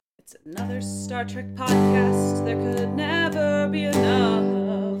It's another Star Trek podcast. There could never be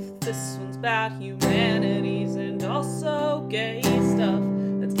enough. This one's about humanities and also gay stuff.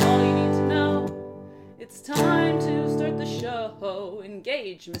 That's all you need to know. It's time to start the show.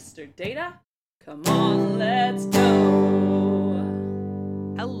 Engage, Mr. Data. Come on, let's go.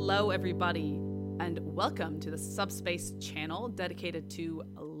 Hello, everybody, and welcome to the Subspace channel dedicated to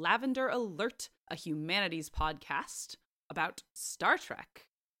Lavender Alert, a humanities podcast about Star Trek.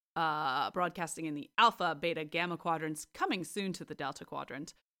 Broadcasting in the Alpha, Beta, Gamma quadrants, coming soon to the Delta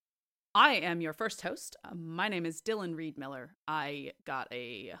quadrant. I am your first host. My name is Dylan Reed Miller. I got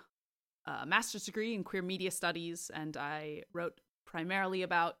a master's degree in queer media studies, and I wrote primarily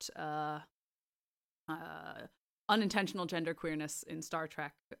about unintentional gender queerness in Star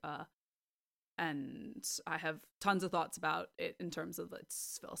Trek. And I have tons of thoughts about it in terms of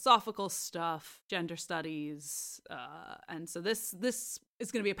its philosophical stuff, gender studies, and so this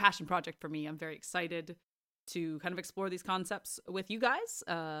is going to be a passion project for me. I'm very excited to kind of explore these concepts with you guys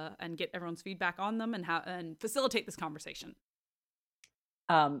and get everyone's feedback on them and facilitate this conversation.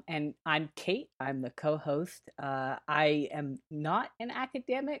 And I'm Kate. I'm the co-host. I am not an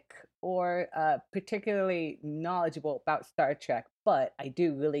academic or particularly knowledgeable about Star Trek, but I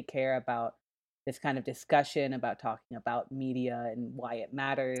do really care about this kind of discussion about talking about media and why it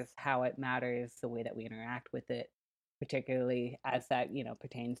matters, how it matters, the way that we interact with it, particularly as that,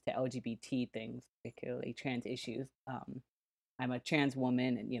 pertains to LGBT things, particularly trans issues. I'm a trans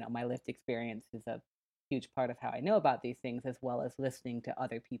woman, and, my lived experience is a huge part of how I know about these things, as well as listening to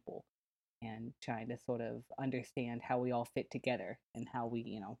other people and trying to sort of understand how we all fit together and how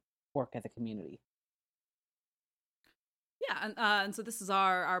we, work as a community. Yeah, and so this is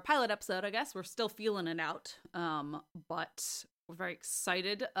our pilot episode, I guess. We're still feeling it out, but we're very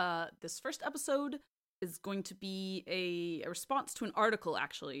excited. This first episode is going to be a response to an article,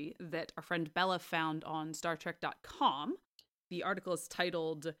 actually, that our friend Bella found on StarTrek.com. The article is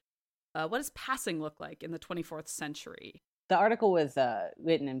titled, What Does Passing Look Like in the 24th Century? The article was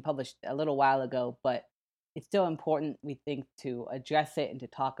written and published a little while ago, but it's still important, we think, to address it and to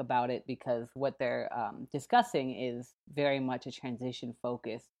talk about it, because what they're discussing is very much a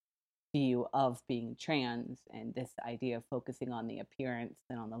transition-focused view of being trans, and this idea of focusing on the appearance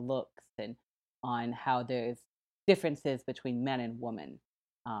and on the looks and on how there's differences between men and women,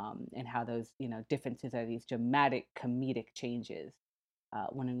 and how those differences are these dramatic comedic changes,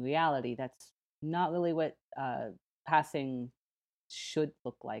 when in reality that's not really what passing should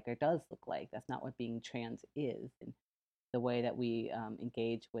look like or does look like. That's not what being trans is. And the way that we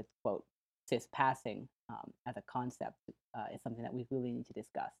engage with, quote, cis passing as a concept is something that we really need to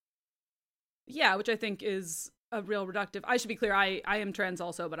discuss. Yeah, which I think is a real reductive. I should be clear, I am trans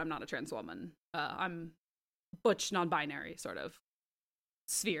also, but I'm not a trans woman. I'm butch, non-binary sort of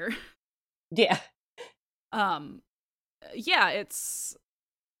sphere. Yeah. Yeah, it's,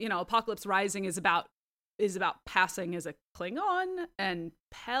 Apocalypse Rising is about passing as a Klingon, and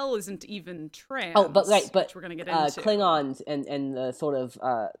Pel isn't even trans. Oh, but which we're gonna get into. Klingons and the sort of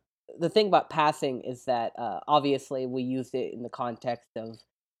the thing about passing is that obviously we used it in the context of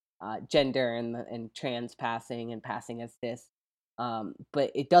gender and trans passing and passing as cis,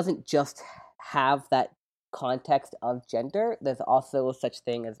 but it doesn't just have that context of gender. There's also such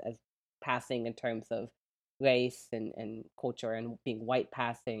thing as passing in terms of race and culture, and being white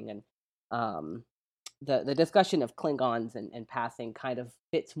passing, and the discussion of Klingons and passing kind of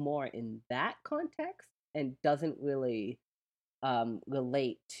fits more in that context and doesn't really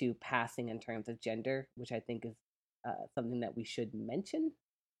relate to passing in terms of gender, which I think is something that we should mention.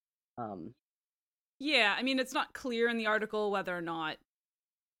 Yeah, I mean, it's not clear in the article whether or not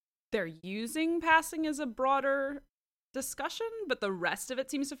they're using passing as a broader discussion, but the rest of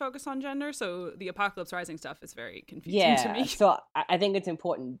it seems to focus on gender, so the Apocalypse Rising stuff is very confusing to me. So I think it's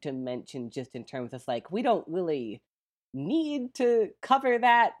important to mention, just in terms of we don't really need to cover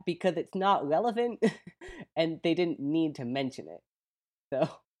that because it's not relevant and they didn't need to mention it. So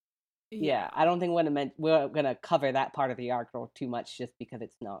yeah, I don't think we're gonna cover that part of the article too much just because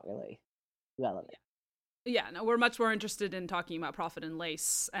it's not really relevant. Yeah, no, we're much more interested in talking about Prophet and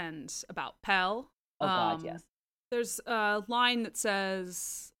Lace and about Pel. Oh God, yes. There's a line that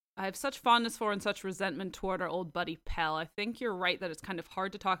says, I have such fondness for and such resentment toward our old buddy Pel. I think you're right that it's kind of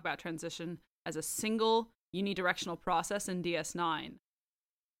hard to talk about transition as a single unidirectional process in DS9,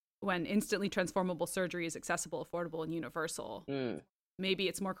 when instantly transformable surgery is accessible, affordable, and universal. Maybe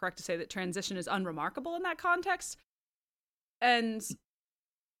it's more correct to say that transition is unremarkable in that context. And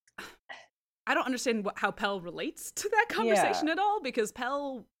I don't understand how Pel relates to that conversation at all, because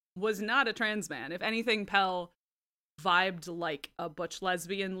Pel was not a trans man. If anything, Pel vibed like a butch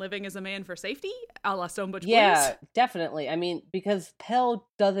lesbian living as a man for safety, a la So Butch Yeah, Blues. definitely. I mean, because Pell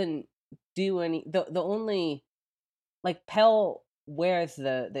doesn't do any, the only, like, Pell wears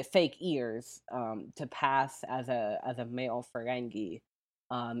the fake ears to pass as a male Ferengi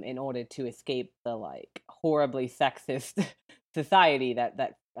in order to escape the, like, horribly sexist society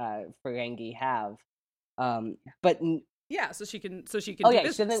that Ferengi have. But Yeah, so she can oh do yeah, she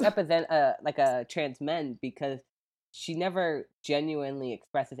business. doesn't represent a like a trans men because she never genuinely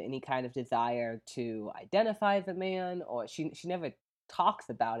expresses any kind of desire to identify as a man, or she never talks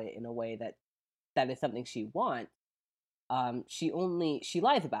about it in a way that is something she wants. She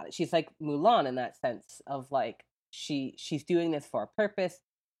lies about it. She's like Mulan in that sense of, like, she's doing this for a purpose,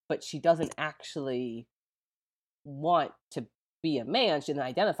 but she doesn't actually want to be a man. She doesn't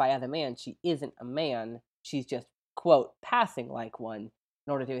identify as a man. She isn't a man. She's just, quote, passing like one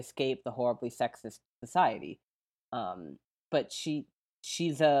in order to escape the horribly sexist society. But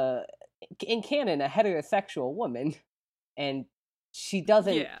she's a, in canon, a heterosexual woman, and she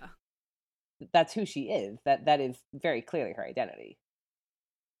doesn't. Yeah. That's who she is. That is very clearly her identity.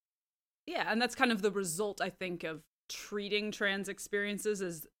 Yeah, and that's kind of the result, I think, of treating trans experiences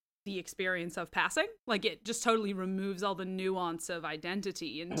as the experience of passing. Like, it just totally removes all the nuance of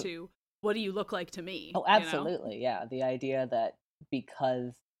identity into what do you look like to me? Oh, absolutely, yeah. The idea that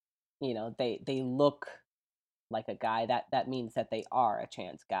because they look like a guy, that means that they are a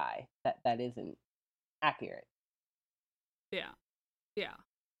trans guy. That isn't accurate. Yeah, yeah.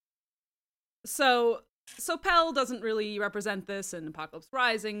 So Pell doesn't really represent this, and Apocalypse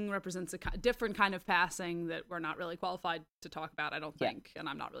Rising represents a different kind of passing that we're not really qualified to talk about, I don't think, and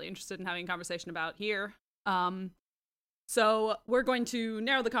I'm not really interested in having a conversation about here. So we're going to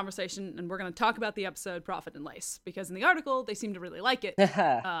narrow the conversation, and we're going to talk about the episode Profit and Lace, because in the article, they seem to really like it.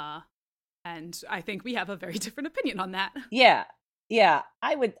 And I think we have a very different opinion on that. Yeah,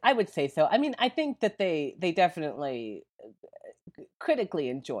 I would say so. I mean, I think that they definitely critically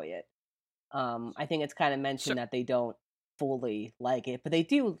enjoy it. I think it's kind of mentioned that they don't fully like it, but they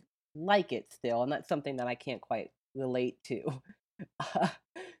do like it still, and that's something that I can't quite relate to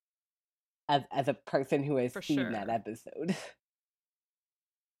as a person who has seen that episode.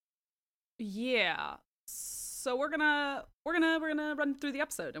 Yeah. So we're gonna run through the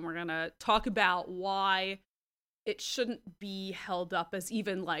episode, and we're gonna talk about why it shouldn't be held up as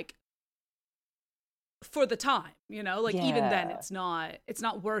even, like, for the time, like, even then it's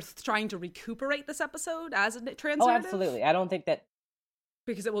not worth trying to recuperate this episode as a trans narrative. Absolutely. I don't think that,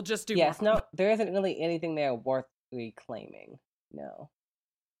 because it will just do more. No, there isn't really anything there worth reclaiming. No.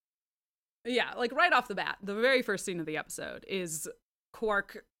 Yeah, like, right off the bat, the very first scene of the episode is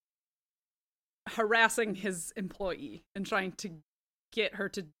Quark harassing his employee and trying to get her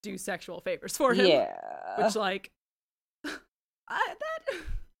to do sexual favors for him. Yeah. Which, like,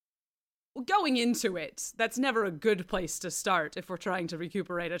 going into it, that's never a good place to start if we're trying to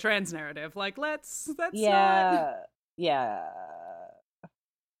recuperate a trans narrative. Like, that's not... Yeah.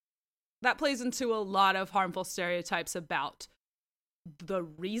 That plays into a lot of harmful stereotypes about the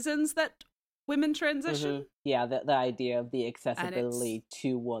reasons that women transition. Mm-hmm. Yeah, the idea of the accessibility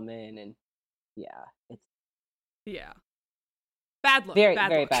to women, and it's bad look. Very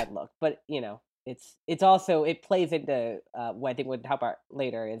bad look. But it's also, it plays into what I think we'll talk about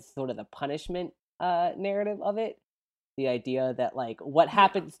later is sort of the punishment narrative of it. The idea that, like, what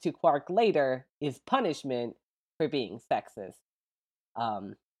happens to Quark later is punishment for being sexist.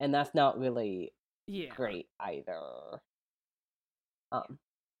 And that's not really great either.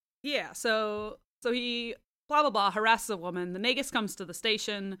 So he blah blah blah harasses a woman. The Nagus comes to the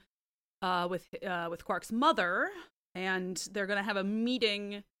station with Quark's mother, and they're gonna have a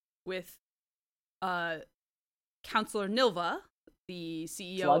meeting with Counselor Nilva, the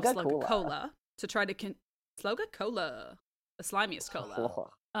CEO of Sloga Cola, to try to Sloga Cola, the slimiest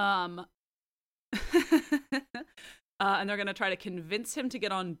cola. And they're gonna try to convince him to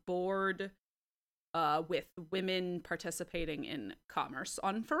get on board with women participating in commerce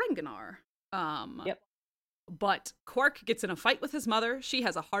on Ferenginar. But Quark gets in a fight with his mother. She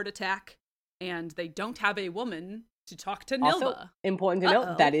has a heart attack, and they don't have a woman to talk to Nilva. Also, important to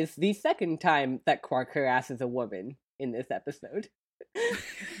note, that is the second time that Quark harasses a woman in this episode.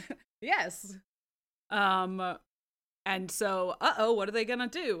 Yes. And so, what are they gonna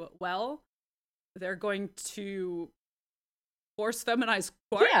do? Well, they're going to force feminize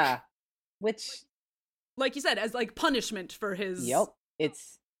Quark. Yeah. Which, like you said, as, like, punishment for his... Yep.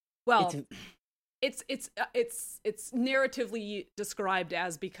 It's narratively described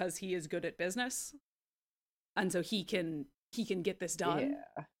as because he is good at business, and so he can get this done.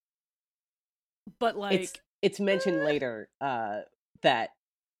 Yeah. But, like, it's mentioned later that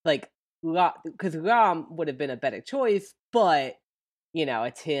like because Ram would have been a better choice, but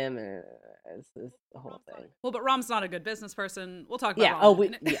it's him, and it's the whole thing. Well, but Ram's not a good business person. We'll talk about Yeah. Ram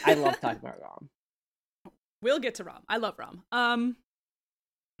in a minute. I love talking about Ram. We'll get to Ram. I love Ram.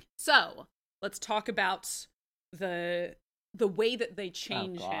 So let's talk about the way that they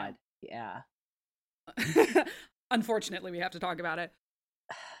change him. Yeah. Unfortunately, we have to talk about it.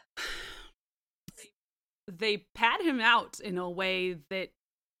 They pad him out in a way that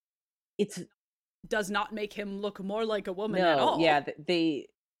does not make him look more like a woman at all. Yeah,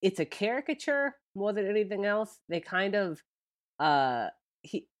 it's a caricature more than anything else. They kind of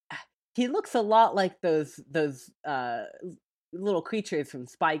he looks a lot like those little creatures from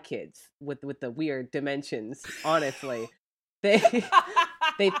Spy Kids with the weird dimensions, honestly. They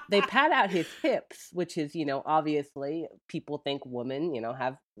pad out his hips, which is, obviously people think women,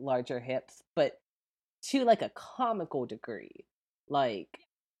 have larger hips, but to like a comical degree. Like,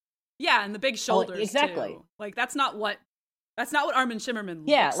 yeah, and the big shoulders exactly. Too. Like that's not what Armin Shimmerman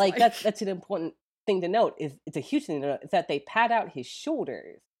looks like. That's an important thing to note. It's a huge thing to note, is that they pad out his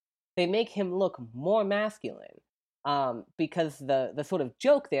shoulders. They make him look more masculine. Because the sort of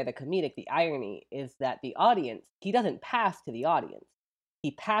joke there, the comedic, the irony is that the audience, he doesn't pass to the audience. He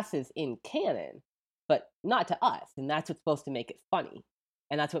passes in canon, but not to us. And that's what's supposed to make it funny.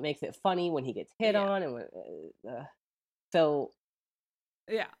 And that's what makes it funny when he gets hit on. And so.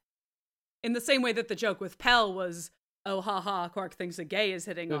 Yeah. In the same way that the joke with Pell was, oh, ha, Quark thinks a gay is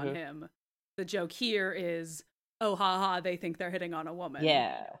hitting on him. The joke here is, oh, ha, they think they're hitting on a woman.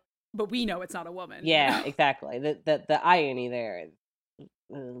 Yeah. But we know it's not a woman. Yeah, exactly. The irony there is.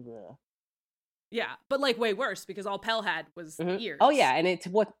 Yeah, but like way worse because all Pell had was the ears. Oh yeah, and it's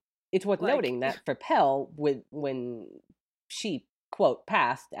worth noting that for Pell, when she quote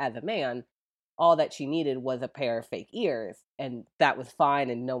passed as a man, all that she needed was a pair of fake ears, and that was fine,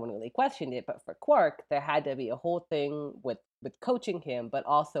 and no one really questioned it. But for Quark, there had to be a whole thing with coaching him, but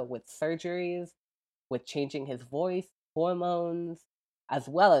also with surgeries, with changing his voice, hormones, as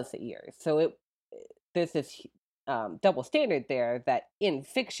well as the ears. So there's this double standard there that in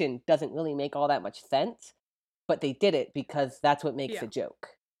fiction doesn't really make all that much sense, but they did it because that's what makes a joke.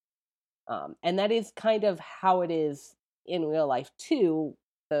 And that is kind of how it is in real life too.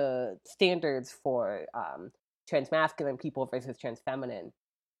 The standards for transmasculine people versus transfeminine,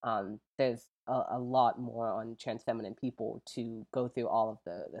 there's a lot more on transfeminine people to go through all of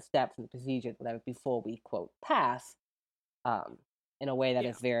the steps and the procedures, whatever, before we quote pass. In a way that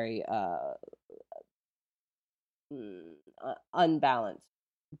is very unbalanced.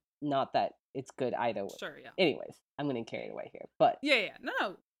 Not that it's good either way. Sure, yeah. Anyways, I'm going to carry it away here, but yeah,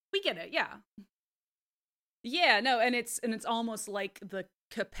 no, we get it. Yeah, no, and it's almost like the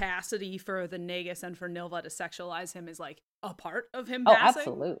capacity for the Nagus and for Nilva to sexualize him is like a part of him passing.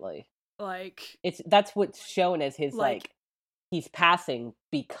 Absolutely. Like that's what's shown as his like he's passing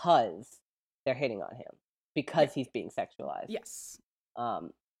because they're hitting on him, because he's being sexualized. Yes.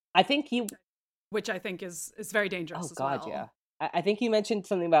 I think which I think is very dangerous. Oh God, yeah. I think you mentioned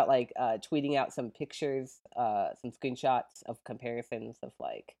something about like tweeting out some pictures, some screenshots of comparisons of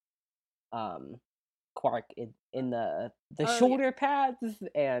like Quark in the shoulder pads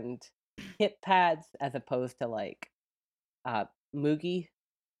and hip pads as opposed to like Moogie,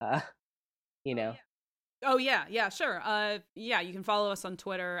 Oh yeah, sure. You can follow us on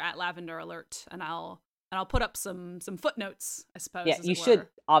Twitter at Lavender Alert, and I'll put up some footnotes, I suppose. Yeah, you should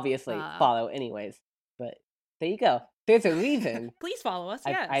obviously follow anyways. But there you go. There's a reason. Please follow us.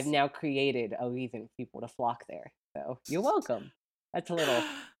 Yes, I've now created a reason for people to flock there. So you're welcome. That's a little.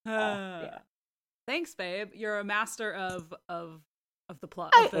 Yeah. Thanks, babe. You're a master of the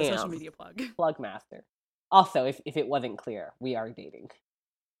plug, of the social media plug. Plug master. Also, if it wasn't clear, we are dating.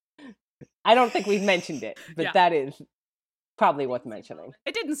 I don't think we've mentioned it, but that is probably worth mentioning.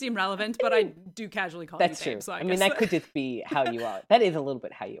 It didn't seem relevant, but I do casually call That's you babe. True. So I mean, that could just be how you are. That is a little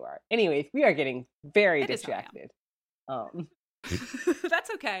bit how you are. Anyways, we are getting very distracted. That's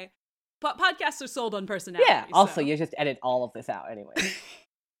okay. But podcasts are sold on personality. Yeah. Also, you just edit all of this out anyway.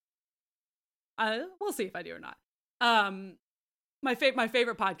 We'll see if I do or not. My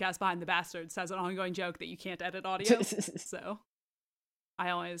favorite podcast, Behind the Bastards, has an ongoing joke that you can't edit audio. So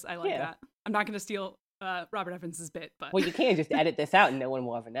I like that. I'm not going to steal Robert Evans's bit, but well, you can just edit this out and no one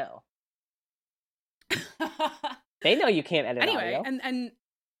will ever know. They know you can't edit audio.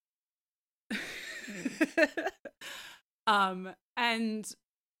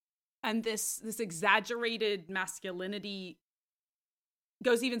 And this exaggerated masculinity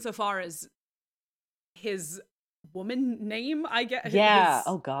goes even so far as his woman name, I guess. Yeah.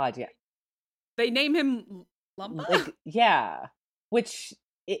 Oh God. Yeah. They name him Lumpa? Like, yeah, which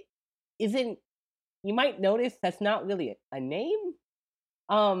it isn't. You might notice that's not really a name.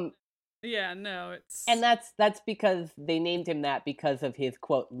 Yeah, no, it's... And that's because they named him that because of his,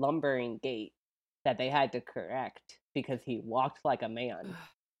 quote, lumbering gait that they had to correct because he walked like a man.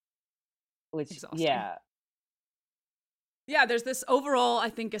 Which, exhausting. yeah. Yeah, there's this overall, I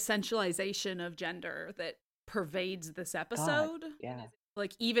think, essentialization of gender that pervades this episode. God, yeah.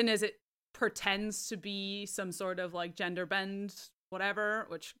 Like, even as it pretends to be some sort of, like, gender bend, whatever,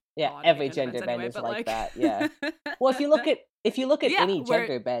 which... Yeah, God, every gender bend anyway, is but, like that, yeah. Well, if you look at Yeah, any where-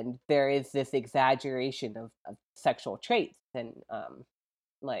 gender bend, there is this exaggeration of sexual traits and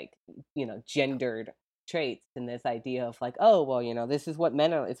like, you know, gendered traits, and this idea of like, oh well, you know, this is what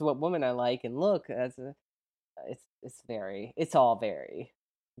men are, it's what women are like, and look, it's all very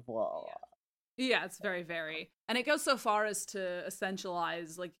blah. Yeah, it's very. And it goes so far as to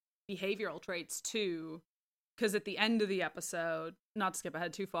essentialize, like, behavioral traits, too. Because at the end of the episode, not to skip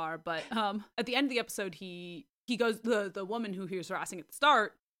ahead too far, but at the end of the episode, he goes, the woman who he was harassing at the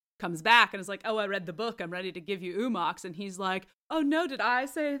start comes back and is like, oh, I read the book, I'm ready to give you Umox. And he's like, oh no, did I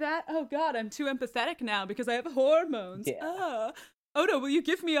say that? Oh God, I'm too empathetic now because I have hormones. Yeah. Oh no, will you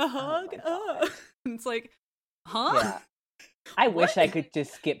give me a hug? And it's like, huh? Yeah. I wish I could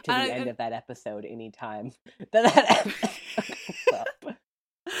just skip to the end of that episode anytime that comes up.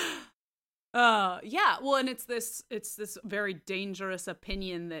 Yeah, well, and it's this very dangerous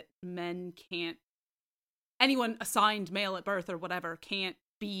opinion that men can't, anyone assigned male at birth or whatever can't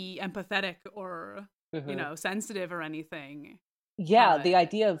be empathetic or you know, sensitive or anything. Yeah, the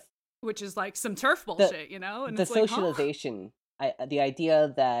idea of, which is like some turf bullshit, you know, and the it's like, socialization, the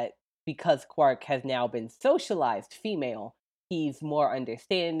idea that because Quark has now been socialized female, he's more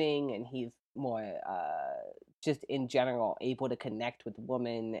understanding and he's more just in general able to connect with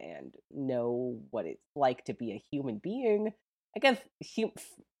women and know what it's like to be a human being. I guess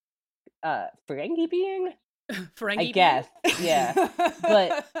Ferengi being? Ferengi I guess, yeah.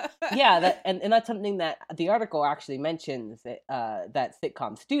 But yeah, that and that's something that the article actually mentions, that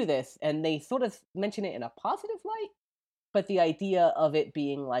sitcoms do this, and they sort of mention it in a positive light. But the idea of it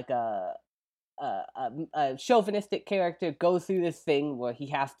being like a chauvinistic character goes through this thing where he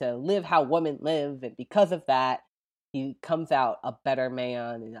has to live how women live, and because of that, he comes out a better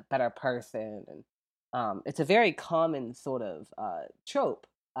man and a better person, and it's a very common sort of trope,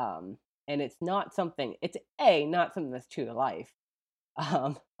 and it's not something. It's not something that's true to life,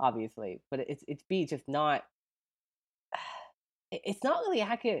 obviously, but it's B, just not. It's not really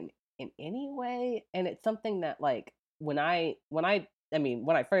accurate in any way, and it's something that, like, when I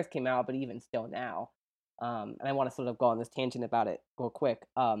first came out, but even still now, and I want to sort of go on this tangent about it real quick.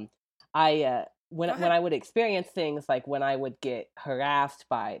 When I would experience things like when I would get harassed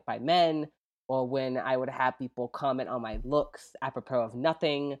by men, or when I would have people comment on my looks apropos of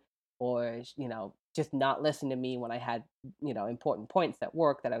nothing, or, you know, just not listen to me when I had, you know, important points at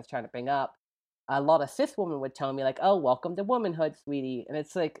work that I was trying to bring up, a lot of cis women would tell me like, oh, welcome to womanhood, sweetie. And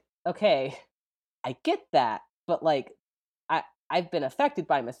it's like, okay, I get that, but like, I've been affected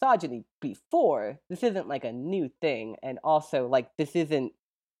by misogyny before. This isn't like a new thing. And also, like, this isn't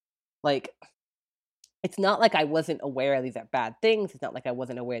like, it's not like I wasn't aware these are bad things. It's not like I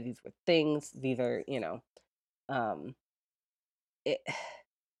wasn't aware these were things. These are, you know,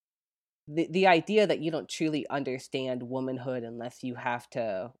 the idea that you don't truly understand womanhood unless you have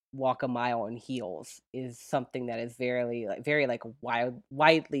to walk a mile in heels is something that is very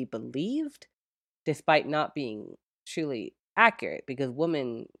widely believed, despite not being truly accurate, because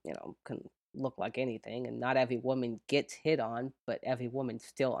women, you know, can look like anything, and not every woman gets hit on, but every woman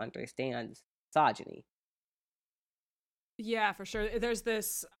still understands misogyny. Yeah, for sure. There's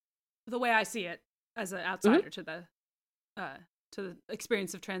this, the way I see it as an outsider to the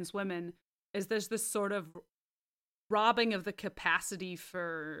experience of trans women, is there's this sort of robbing of the capacity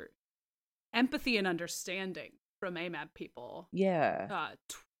for empathy and understanding from AMAB people. Yeah.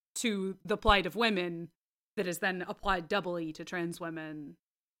 To the plight of women that is then applied doubly to trans women,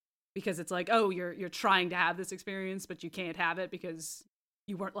 because it's like, oh, you're trying to have this experience, but you can't have it because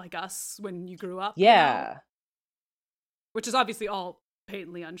you weren't like us when you grew up. Yeah. You know? Which is obviously all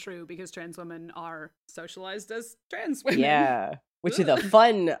patently untrue, because trans women are socialized as trans women. Yeah. Which is a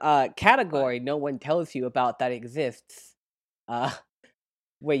fun category no one tells you about that exists.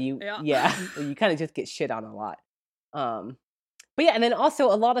 Where you where you kind of just get shit on a lot. But yeah, and then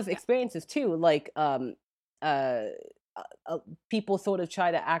also a lot of experiences too, like people sort of try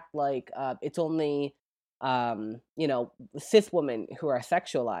to act like it's only you know, cis women who are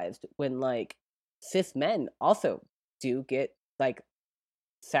sexualized, when like cis men also do get like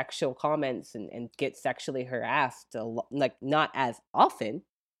sexual comments and get sexually harassed, like not as often,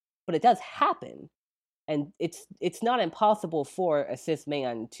 but it does happen. And it's not impossible for a cis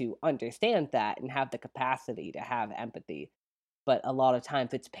man to understand that and have the capacity to have empathy. But a lot of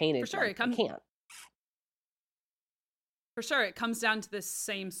times it's painted For sure, like they can't. For sure, it comes down to this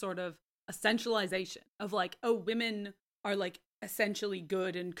same sort of essentialization of like, oh, women are like essentially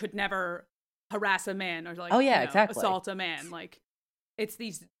good and could never harass a man or like, exactly, assault a man. Like, it's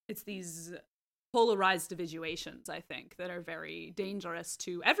these polarized individuations, I think, that are very dangerous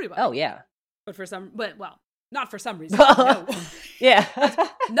to everybody. Oh yeah, but not for some reason. No. Yeah,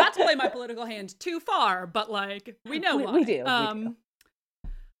 not to play my political hand too far, but like we know why. We do.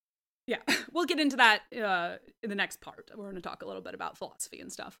 Yeah, we'll get into that in the next part. We're going to talk a little bit about philosophy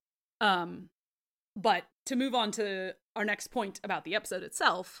and stuff. But to move on to our next point about the episode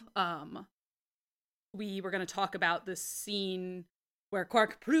itself, we were going to talk about this scene where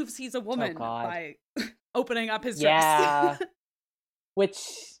Quark proves he's a woman by opening up his dress. Yeah, which,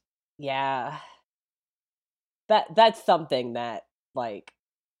 that's something that, like,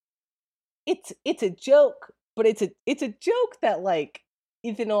 it's a joke, but it's a joke that, like,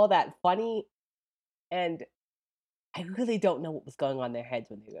 isn't all that funny, and I really don't know what was going on in their heads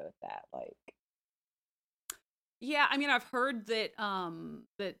when they wrote that. Like, yeah, I mean, I've heard that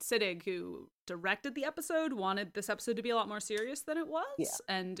that Siddig, who directed the episode, wanted this episode to be a lot more serious than it was,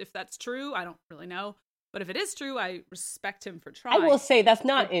 and if that's true, I don't really know. But if it is true, I respect him for trying. I will say that's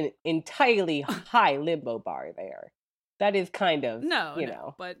not an entirely high limbo bar there. That is kind of,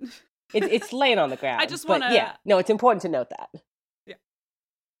 know, but it's laying on the ground. I just want to, it's important to note that.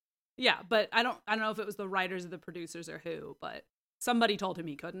 Yeah, but I don't know if it was the writers or the producers or who, but somebody told him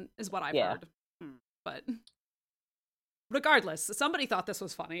he couldn't, is what I've heard. But regardless, somebody thought this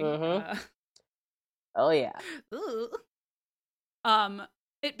was funny. Mm-hmm. Oh yeah.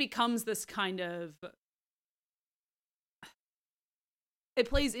 It becomes this kind of, it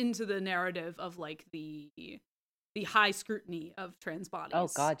plays into the narrative of like the high scrutiny of trans bodies. Oh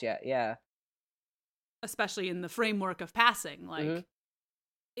god, yeah. Especially in the framework of passing, like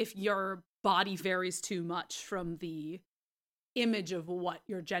if your body varies too much from the image of what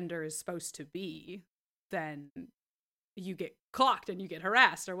your gender is supposed to be, then you get clocked and you get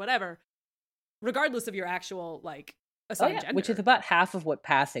harassed or whatever, regardless of your actual, like, assigned gender. Which is about half of what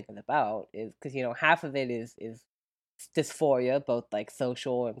passing is about, is because, half of it is dysphoria, both like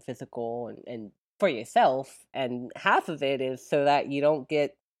social and physical and for yourself, and half of it is so that you don't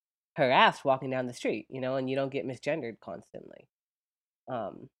get harassed walking down the street, and you don't get misgendered constantly.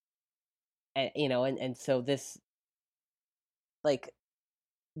 And so this, like,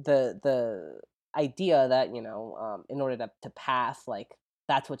 the idea that, in order to pass, like,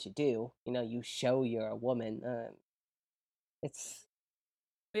 that's what you do, you show you're a woman, it's...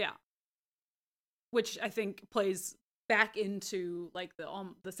 Yeah. Which I think plays back into, like, the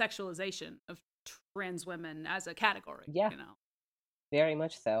sexualization of trans women as a category. Yeah. Very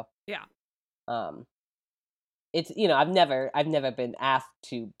much so. Yeah. It's, I've never been asked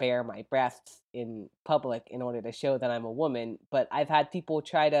to bare my breasts in public in order to show that I'm a woman, but I've had people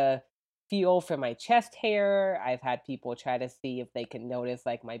try to feel for my chest hair. I've had people try to see if they can notice,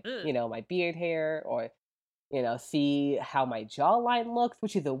 like, my, my beard hair, or, see how my jawline looks,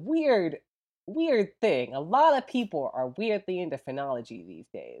 which is a weird thing. A lot of people are weirdly into phrenology these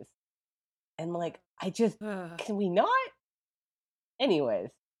days. And, like, can we not? Anyways.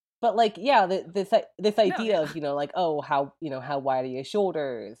 But, like, yeah, this idea of, like, oh, how wide are your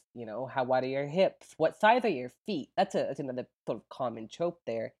shoulders? How wide are your hips? What size are your feet? That's another sort of common trope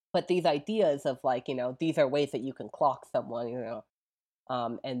there. But these ideas of, like, these are ways that you can clock someone,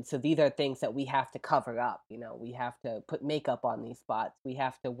 and so these are things that we have to cover up. We have to put makeup on these spots. We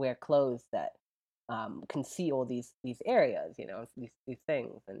have to wear clothes that conceal these areas, these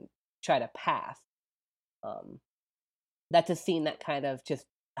things, and try to pass. That's a scene that kind of just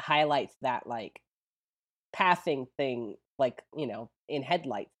highlights that, like, passing thing, like, in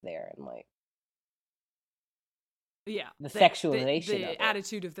headlights there, and, like, the sexualization the of it.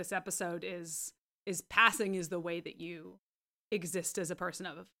 Attitude of this episode is passing is the way that you exist as a person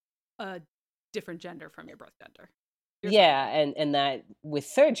of a different gender from your birth gender. And that with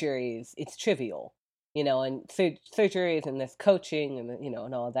surgeries it's trivial, and surgeries and this coaching and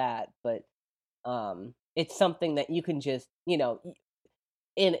and all that, but it's something that you can just,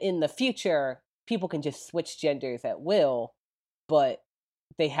 in the future, people can just switch genders at will, but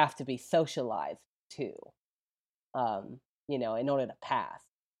they have to be socialized too, in order to pass.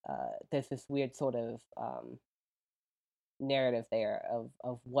 There's this weird sort of narrative there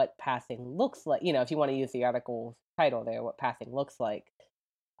of what passing looks like. If you want to use the article's title there, what passing looks like.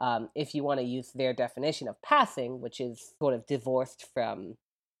 if you want to use their definition of passing, which is sort of divorced from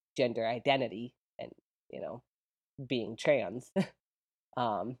gender identity and, being trans.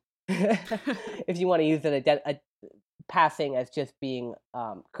 If you want to use it passing as just being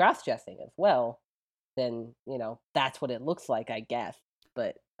cross-dressing as well, then that's what it looks like, I guess.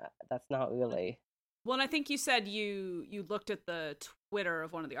 But that's not really. Well, and I think you said you looked at the Twitter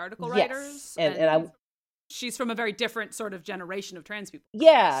of one of the article yes. writers, and she's from a very different sort of generation of trans people.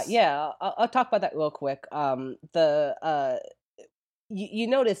 Yeah. I'll talk about that real quick. You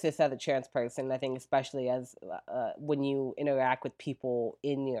notice this as a trans person, I think, especially as when you interact with people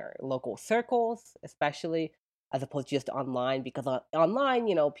in your local circles, especially as opposed to just online, because online,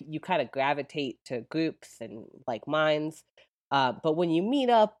 you kind of gravitate to groups and like minds. But when you meet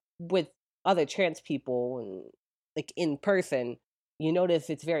up with other trans people and like in person, you notice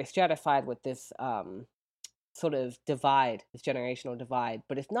it's very stratified with this sort of divide, this generational divide.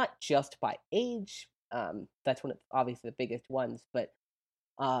 But it's not just by age. That's one of obviously the biggest ones, but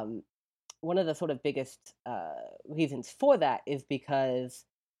one of the sort of biggest reasons for that is because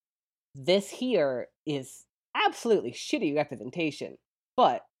this here is absolutely shitty representation,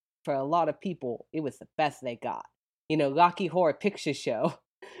 but for a lot of people, it was the best they got. Rocky Horror Picture Show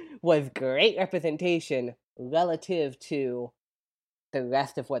was great representation relative to the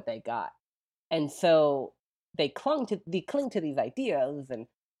rest of what they got. And so they cling to these ideas, and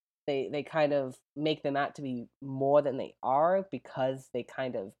they kind of make them out to be more than they are because they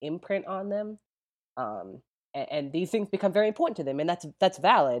kind of imprint on them. And these things become very important to them, and that's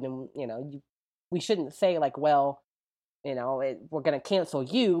valid. And we shouldn't say like, well, we're going to cancel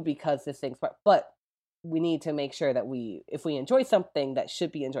you because this thing's, but we need to make sure that if we enjoy something that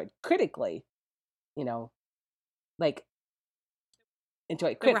should be enjoyed critically, like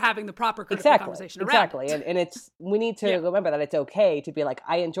enjoy we're having the proper critical conversation around exactly. And we need to remember that it's okay to be like,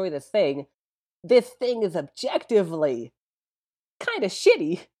 I enjoy this thing. This thing is objectively kind of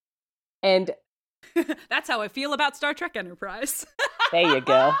shitty, and that's how I feel about Star Trek Enterprise. There you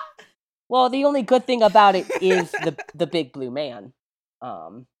go. Well, the only good thing about it is the big blue man,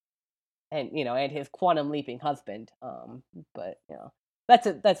 and and his quantum leaping husband. But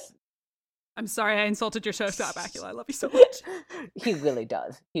that's. I'm sorry I insulted your showstop, Bakula. I love you so much. He really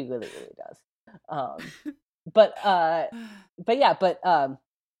does. He really, really does. But yeah.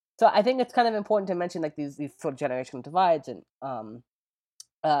 So I think it's kind of important to mention like these sort of generational divides and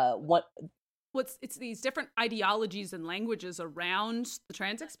it's these different ideologies and languages around the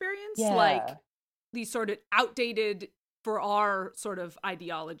trans experience, yeah. like these sort of outdated for our sort of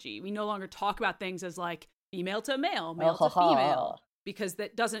ideology. We no longer talk about things as like female to male, male to female, because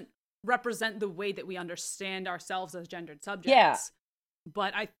that doesn't represent the way that we understand ourselves as gendered subjects. Yeah.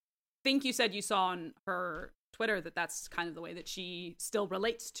 But I think you said you saw on her Twitter that that's kind of the way that she still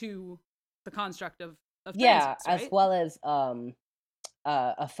relates to the construct of trans, right? As well as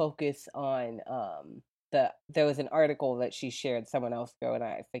a focus on there was an article that she shared, someone else wrote, and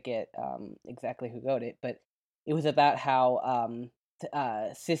I forget exactly who wrote it, but it was about how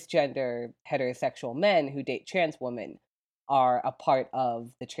cisgender heterosexual men who date trans women are a part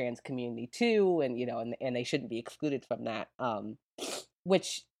of the trans community too, and and they shouldn't be excluded from that,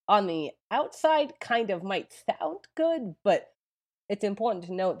 which on the outside kind of might sound good, but it's important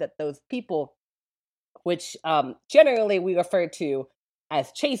to note that those people, which generally we refer to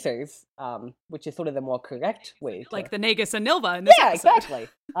as chasers, which is sort of the more correct way, like the Nagus and Nilva in this episode. Exactly,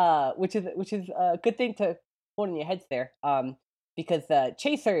 which is a good thing to hold in your heads there, because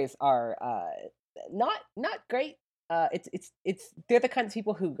chasers are not great. They're the kinds of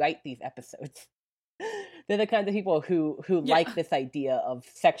people who write these episodes. They're the kinds of people who like this idea of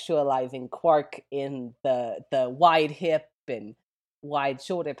sexualizing Quark in the wide hip and wide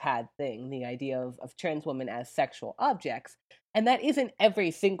shoulder pad thing, the idea of trans women as sexual objects. And that isn't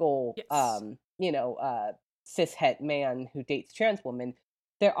every single cishet man who dates trans women.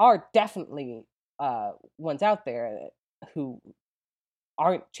 There are definitely ones out there who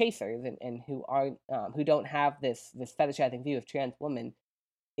aren't chasers and who aren't who don't have this fetishizing view of trans women.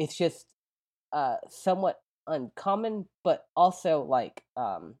 It's just somewhat uncommon, but also like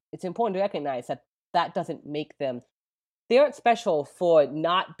it's important to recognize that doesn't make them. They aren't special for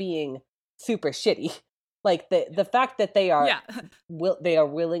not being super shitty. Like the fact that they are they are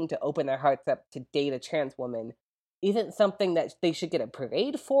willing to open their hearts up to date a trans woman isn't something that they should get a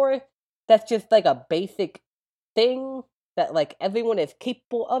parade for. That's just like a basic thing that like everyone is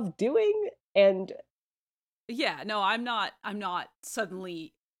capable of doing. And I'm not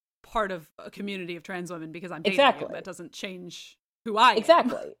suddenly part of a community of trans women because I'm dating you. That doesn't change who I am.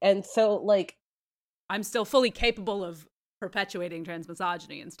 Exactly. And so like I'm still fully capable of perpetuating trans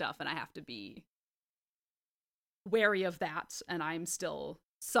misogyny and stuff, and I have to be wary of that, and I'm still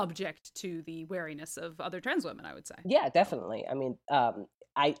subject to the wariness of other trans women, I would say. Yeah, definitely. I mean,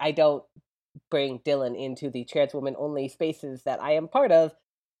 I don't bring Dylan into the trans woman only spaces that I am part of,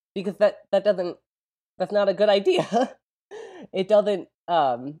 because that's not a good idea. It doesn't,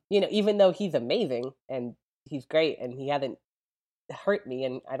 even though he's amazing and he's great and he hasn't hurt me,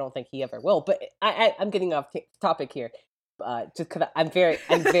 and I don't think he ever will, but I'm getting off topic here, just because I'm very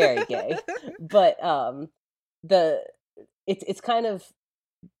gay. But it's kind of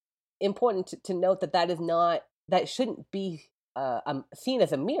important to note that shouldn't be seen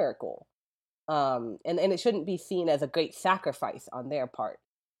as a miracle, and it shouldn't be seen as a great sacrifice on their part.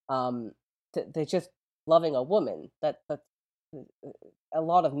 They're just loving a woman. That's a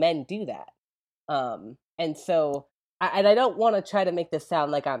lot of men do that, and so I don't want to try to make this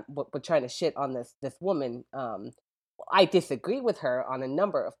sound like we're trying to shit on this woman. I disagree with her on a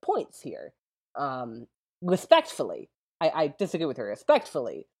number of points here, respectfully. I disagree with her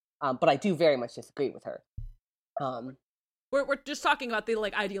respectfully, but I do very much disagree with her. We're just talking about the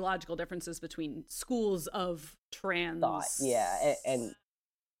like ideological differences between schools of trans thought, yeah, and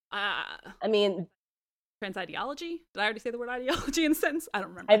I mean, trans ideology. Did I already say the word ideology in a sentence? I don't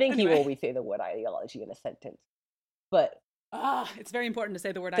remember. I think you always say the word ideology in a sentence, but it's very important to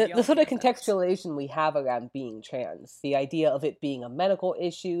say the word ideology. The sort of contextualization we have around being trans, the idea of it being a medical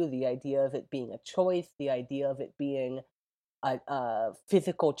issue, the idea of it being a choice, the idea of it being a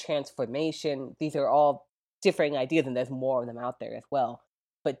physical transformation, these are all differing ideas, and there's more of them out there as well.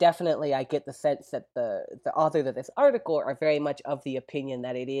 But definitely I get the sense that the authors of this article are very much of the opinion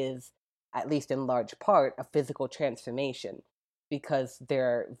that it is, at least in large part, a physical transformation, because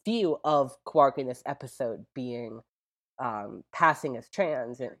their view of Quark in this episode being passing as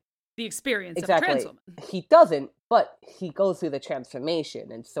trans, and the experience exactly, of a trans woman. He doesn't, but he goes through the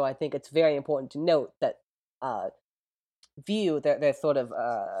transformation, and so I think it's very important to note that their sort of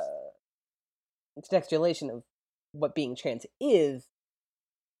contextualization of what being trans is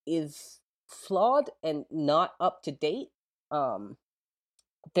flawed and not up to date.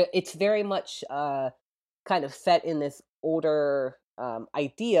 It's very much kind of set in this older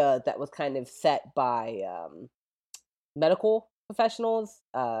idea that was kind of set by medical professionals,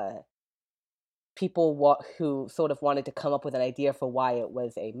 people who sort of wanted to come up with an idea for why it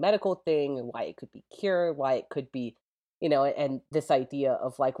was a medical thing and why it could be cured, why it could be, and this idea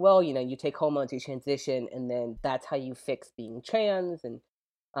of like, well, you take hormones, you transition, and then that's how you fix being trans, and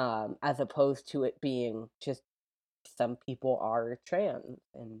as opposed to it being just some people are trans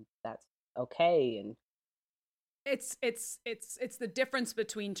and that's okay. And it's the difference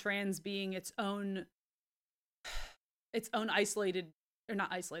between trans being its own isolated, or not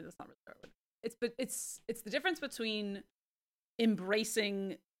isolated, that's not really the word. It's the difference between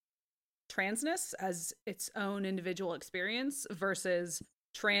embracing transness as its own individual experience versus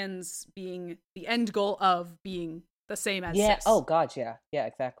trans being the end goal of being the same as cis. Oh god, yeah,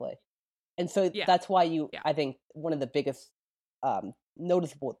 exactly. And so that's why I think one of the biggest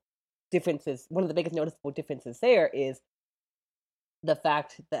noticeable differences there is the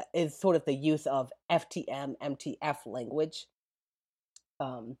fact that is sort of the use of FTM, MTF language.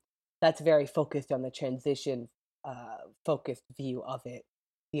 That's very focused on the transition focused view of it,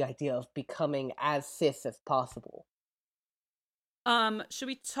 the idea of becoming as cis as possible. Should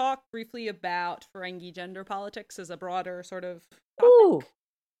we talk briefly about Ferengi gender politics as a broader sort of topic? Ooh.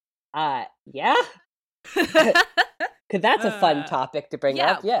 Yeah. Because that's a fun topic to bring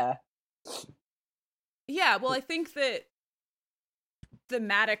up, yeah. Yeah, well, I think that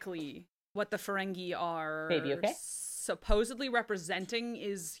thematically, what the Ferengi are supposedly representing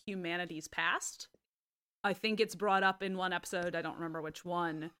is humanity's past. I think it's brought up in one episode, I don't remember which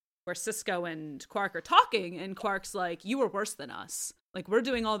one, where Sisko and Quark are talking, and Quark's like, you were worse than us. Like, we're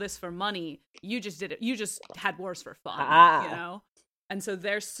doing all this for money. You just did it. You just had wars for fun, And so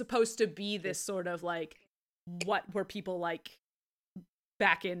there's supposed to be this sort of like, what were people like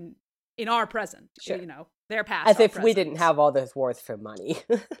back in our present, their past. As if we didn't have all those wars for money.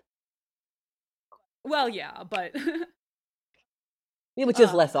 Well, yeah, but we were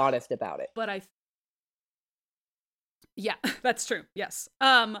just less honest about it. But yeah, that's true. Yes.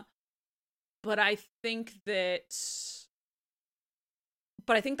 But I think that's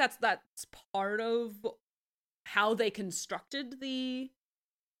part of how they constructed the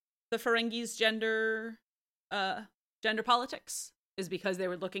Ferengi's gender politics, is because they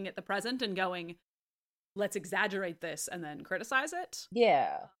were looking at the present and going, let's exaggerate this and then criticize it.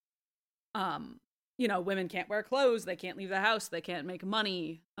 Yeah. Women can't wear clothes, they can't leave the house, they can't make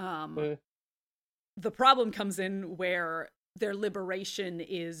money. the problem comes in where their liberation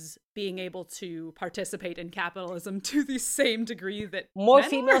is being able to participate in capitalism to the same degree that more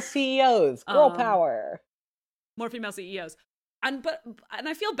female CEOs, girl power, more female CEOs, and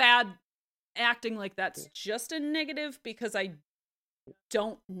I feel bad acting like that's just a negative because I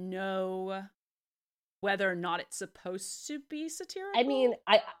don't know whether or not it's supposed to be satirical. I mean,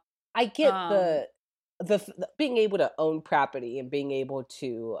 I get the being able to own property and being able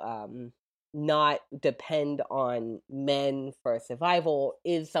to not depend on men for survival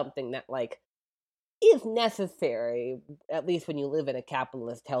is something that like is necessary, at least when you live in a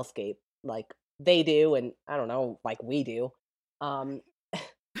capitalist hellscape like they do, and I don't know, like we do.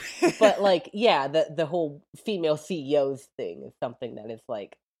 But like, yeah, the whole female CEOs thing is something that is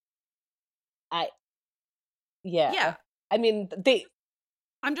like, I mean,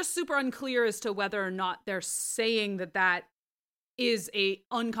 I'm just super unclear as to whether or not they're saying that is a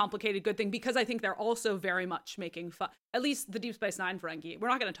uncomplicated good thing, because I think they're also very much making fun, at least the Deep Space Nine Ferengi. We're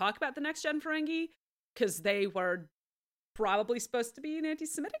not going to talk about the next gen Ferengi because they were probably supposed to be an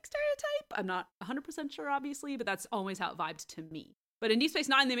anti-Semitic stereotype. I'm not 100% sure, obviously, but that's always how it vibed to me. But in Deep Space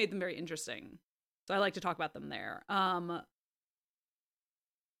Nine, they made them very interesting. So I like to talk about them there.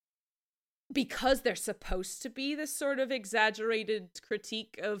 Because they're supposed to be this sort of exaggerated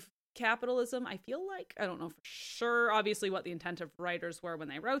critique of capitalism, I feel like, I don't know for sure, obviously, what the intent of writers were when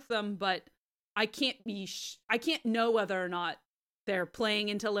they wrote them, but I can't know whether or not they're playing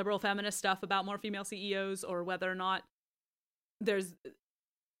into liberal feminist stuff about more female CEOs, or whether or not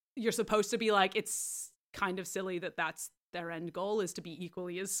you're supposed to be like, it's kind of silly that's their end goal is to be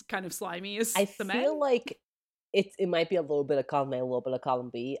equally as kind of slimy as the men. I feel like it might be a little bit of column A, a little bit of column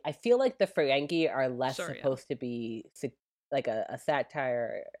B. I feel like the Ferengi are less supposed to be like a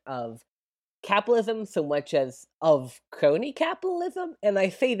satire of capitalism so much as of crony capitalism, and I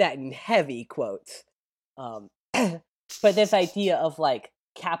say that in heavy quotes. But this idea of like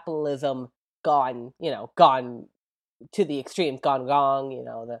capitalism gone to the extremes, gone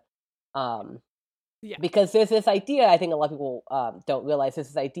wrong, because there's this idea, I think a lot of people don't realize, there's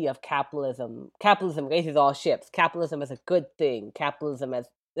this idea of capitalism raises all ships, capitalism is a good thing, capitalism as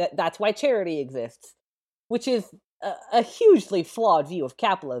that's why charity exists, which is a hugely flawed view of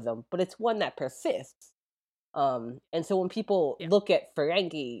capitalism, but it's one that persists. And so when people look at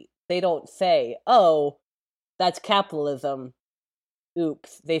Ferengi, they don't say, oh, that's capitalism,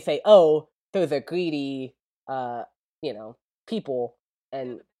 oops. They say, oh, those are greedy, people,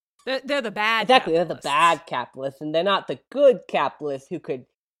 and they're the bad exactly, capitalists. They're the bad capitalists, and they're not the good capitalists who could,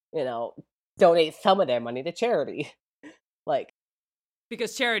 donate some of their money to charity. Like,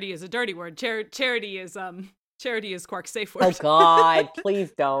 because charity is a dirty word. Charity is Quark's safe word. Oh God,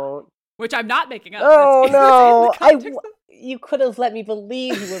 please don't. Which I'm not making up. Oh no, you could have let me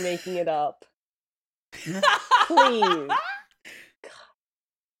believe you were making it up. Please.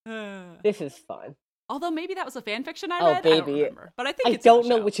 This is fun. Although maybe that was a fan fiction I read. Oh baby, I don't remember. But I think don't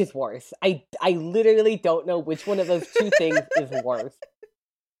know which is worse. I literally don't know which one of those two things is worse.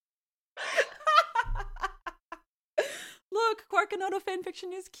 Look, Quark and Odo fan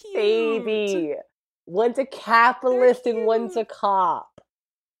fiction is cute. Baby, one's a capitalist and one's a cop.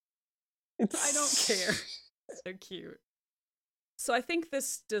 I don't care. They're cute. So I think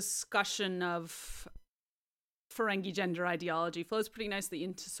this discussion of Ferengi gender ideology flows pretty nicely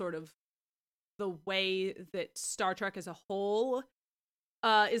into sort of the way that Star Trek as a whole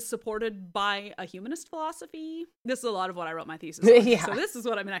is supported by a humanist philosophy. This is a lot of what I wrote my thesis on. Yeah. So this is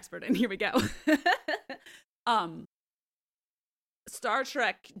what I'm an expert in. Here we go. Star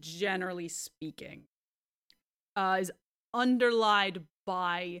Trek, generally speaking, is underlined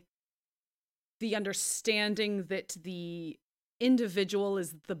by the understanding that the individual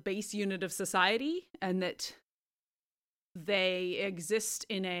is the base unit of society, and that they exist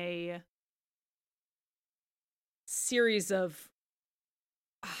in a series of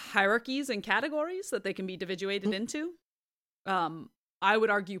hierarchies and categories that they can be dividuated into. I would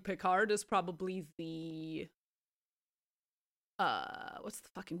argue Picard is probably the what's the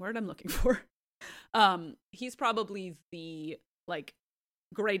fucking word I'm looking for? He's probably the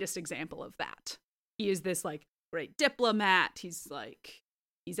greatest example of that. He is this great diplomat. He's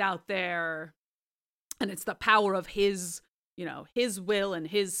out there, and it's the power of his will and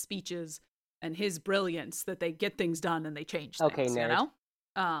his speeches and his brilliance that they get things done and they change things. Okay, nerd.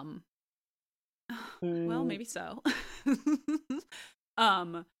 Well, maybe so.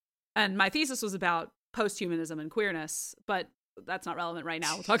 And my thesis was about post-humanism and queerness, but that's not relevant right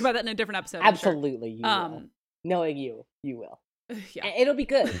now. We'll talk about that in a different episode. Absolutely, you will. Knowing you will. Yeah, it'll be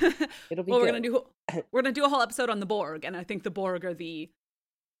good. It'll be good. We're gonna do a whole episode on the Borg, and I think the Borg are the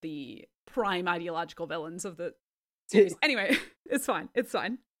prime ideological villains of the series. Anyway, it's fine.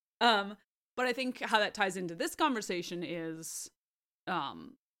 But I think how that ties into this conversation is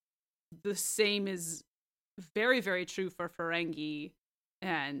the same is very, very true for Ferengi,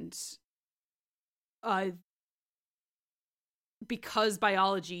 and because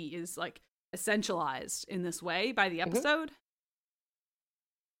biology is like essentialized in this way by the episode,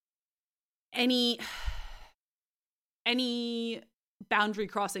 any boundary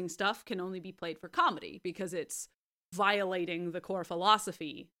crossing stuff can only be played for comedy because it's violating the core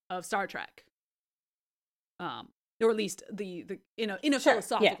philosophy of Star Trek. Or at least the in a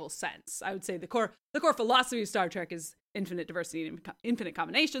philosophical sense, I would say the core philosophy of Star Trek is infinite diversity and infinite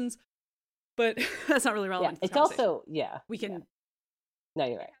combinations, but that's not really relevant. It's also we can. Yeah. No,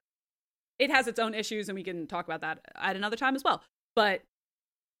 you're right. It has its own issues, and we can talk about that at another time as well. But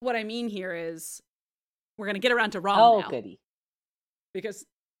what I mean here is we're going to get around to Rom now. Goody. Because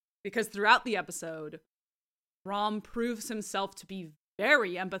throughout the episode, Rom proves himself to be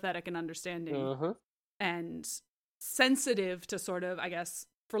very empathetic and understanding and sensitive to sort of, I guess,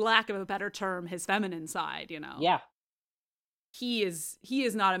 for lack of a better term, his feminine side, you know? Yeah. He is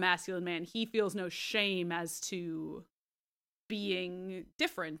not a masculine man. He feels no shame as to being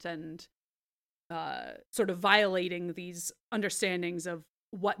different and sort of violating these understandings of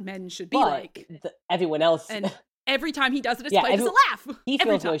what men should be like. Everyone else... And every time he does it, it's played as a laugh. He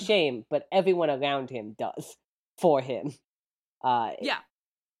feels no shame, but everyone around him does for him.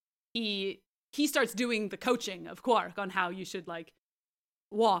 He starts doing the coaching of Quark on how you should like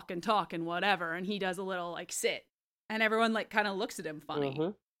walk and talk and whatever, and he does a little like sit, and everyone like kind of looks at him funny,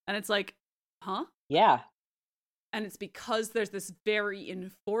 and it's like, huh? Yeah. And it's because there's this very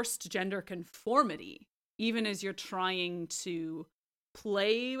enforced gender conformity, even as you're trying to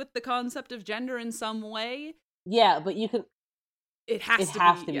play with the concept of gender in some way. Yeah, but you can. It has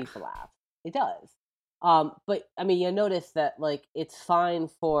to be for laughs. It does. But I mean, you notice that like it's fine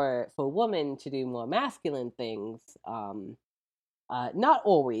for women to do more masculine things. Not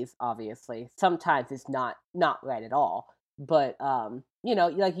always, obviously. Sometimes it's not right at all. But you know,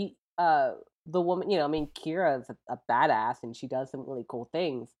 like the woman, you know, I mean, Kira's a badass and she does some really cool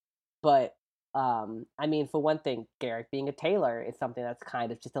things. But I mean, for one thing, Garak being a tailor is something that's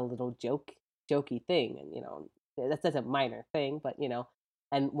kind of just a little jokey thing, and you know, that's a minor thing, but you know,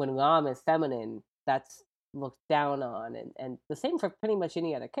 and when Rom is feminine, that's looked down on, and the same for pretty much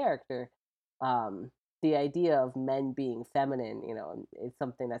any other character. The idea of men being feminine, you know, is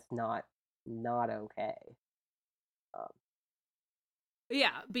something that's not okay.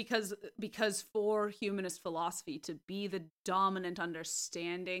 Yeah, because for humanist philosophy to be the dominant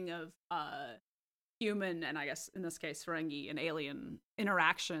understanding of human, and I guess in this case Ferengi and alien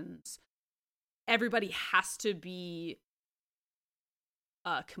interactions, everybody has to be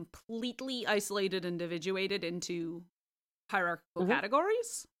completely isolated, individuated into hierarchical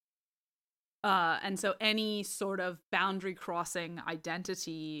categories. And so any sort of boundary crossing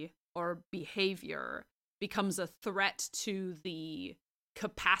identity or behavior becomes a threat to the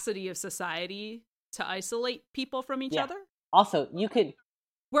capacity of society to isolate people from each other. Also,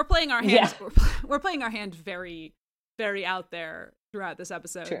 we're playing our hand we're playing our hand very, very out there throughout this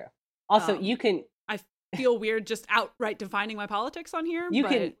episode. True. Also, I feel weird just outright defining my politics on here,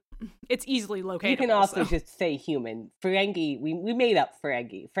 it's easily locatable. You can also just say human. Ferengi, we made up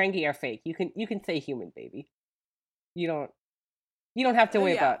Ferengi. Ferengi are fake. You can say human, baby. You don't have to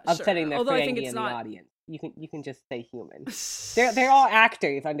worry about upsetting the Ferengi in the audience. You can just say human. They're all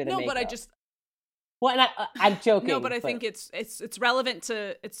actors under the makeup. No, but I just. Well, and I'm joking. No, but I think it's relevant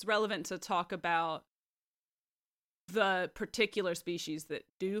to talk about the particular species that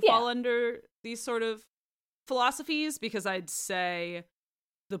do fall under these sort of philosophies, because I'd say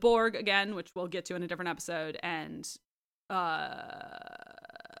the Borg again, which we'll get to in a different episode, and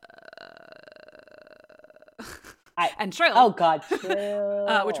and Trill. Oh God,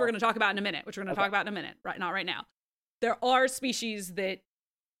 Trill. Which we're going to talk about in a minute. Right, not right now. There are species that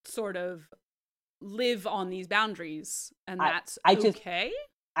sort of live on these boundaries, and that's okay.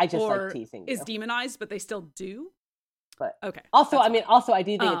 I just like teasing you. Is demonized, but they still do. But okay. Also, I mean, I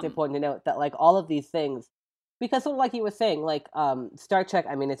do think it's important to note that like all of these things, because sort of like you were saying, like Star Trek.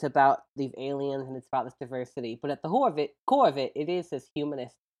 I mean, it's about these aliens and it's about this diversity, but at the core of it, it is this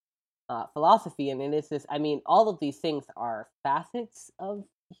humanist philosophy, and it is this. I mean, all of these things are facets of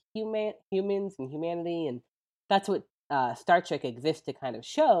humans and humanity, and that's what Star Trek exists to kind of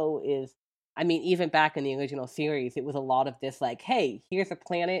show. Is, I mean, even back in the original series, it was a lot of this, like, hey, here's a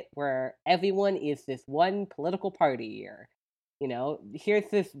planet where everyone is this one political party, or, you know, here's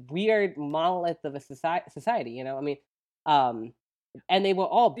this weird monolith of a society, you know? I mean, And they were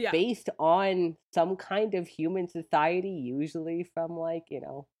all Yeah. based on some kind of human society, usually from like,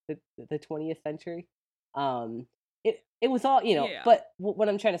 the 20th century. It was all, Yeah. but what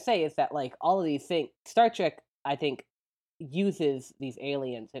I'm trying to say is that like all of these things, Star Trek, I think, uses these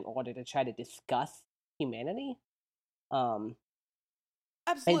aliens in order to try to discuss humanity. Absolutely.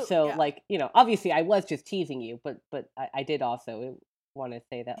 And so yeah. like, obviously I was just teasing you, but I did also want to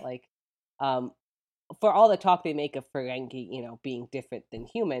say that like, for all the talk they make of Ferengi, being different than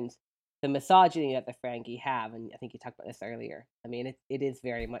humans, the misogyny that the Ferengi have, and I think you talked about this earlier. I mean, it is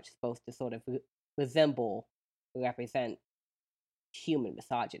very much supposed to sort of represent human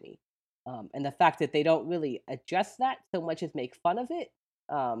misogyny, and the fact that they don't really address that so much as make fun of it,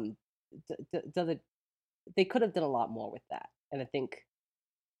 doesn't. They could have done a lot more with that, and I think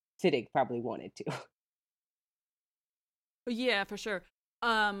Siddig probably wanted to. Yeah, for sure.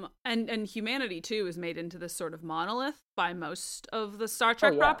 And humanity too is made into this sort of monolith by most of the Star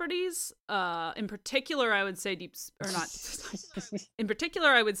Trek properties. In particular, I would say in particular,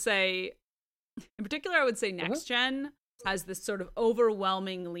 I would say Next Gen has this sort of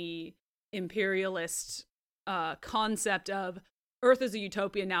overwhelmingly imperialist concept of Earth is a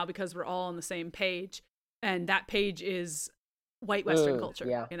utopia now because we're all on the same page, and that page is white Western culture.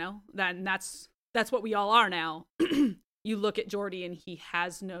 Yeah. That's what we all are now. You look at Geordi and he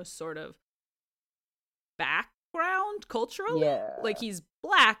has no sort of background culturally. Yeah. Like he's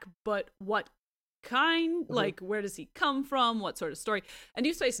black, but what kind? Like where does he come from? What sort of story? And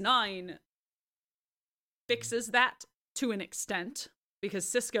Deep Space Nine fixes that to an extent because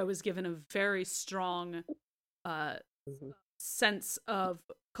Sisko is given a very strong sense of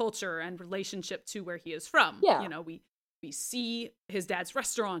culture and relationship to where he is from. Yeah. We see his dad's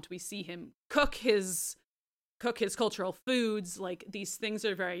restaurant. We see him cook his cultural foods. Like these things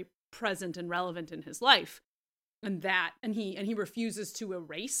are very present and relevant in his life, and he refuses to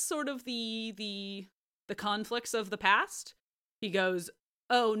erase sort of the conflicts of the past. He goes,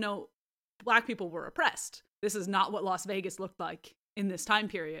 "Oh no, black people were oppressed. This is not what Las Vegas looked like in this time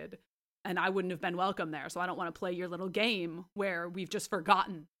period, and I wouldn't have been welcome there. So I don't want to play your little game where we've just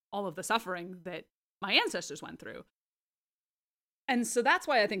forgotten all of the suffering that my ancestors went through." And so that's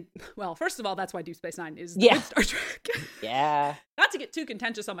why I think, well, first of all, that's why Deep Space Nine is the good Star Trek. Yeah. Not to get too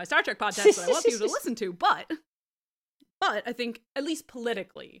contentious on my Star Trek podcast that I want people to listen to, but I think, at least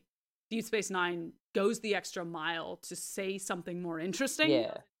politically, Deep Space Nine goes the extra mile to say something more interesting.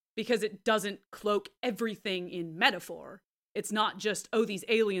 Yeah. Because it doesn't cloak everything in metaphor. It's not just, oh, these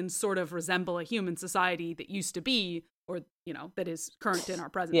aliens sort of resemble a human society that used to be, or, that is current in our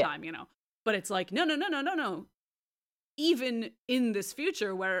present time, But it's like, no. Even in this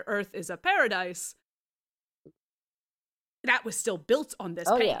future where Earth is a paradise, that was still built on this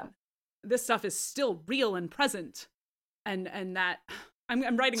pain. Yeah. This stuff is still real and present. And that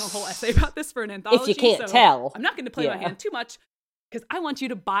I'm writing a whole essay about this for an anthology. If you can't tell. I'm not going to play my hand too much because I want you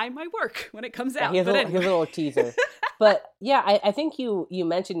to buy my work when it comes out. Here's a little teaser. But yeah, I think you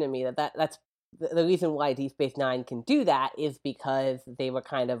mentioned to me that's the reason why Deep Space Nine can do that is because they were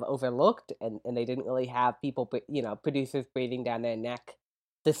kind of overlooked and they didn't really have people, producers breathing down their neck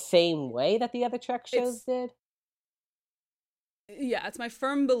the same way that the other Trek shows did. Yeah, it's my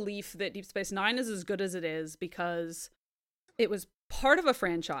firm belief that Deep Space Nine is as good as it is because it was part of a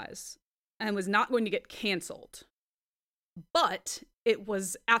franchise and was not going to get canceled. But it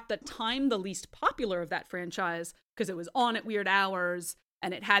was at the time the least popular of that franchise because it was on at weird hours.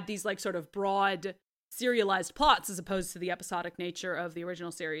 And it had these like sort of broad serialized plots as opposed to the episodic nature of the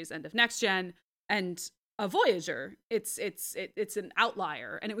original series and of Next Gen and a Voyager. It's an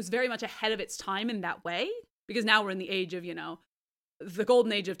outlier. And it was very much ahead of its time in that way because now we're in the age of, the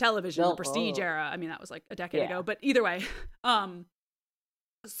golden age of television, the Prestige era. I mean, that was like a decade ago. But either way,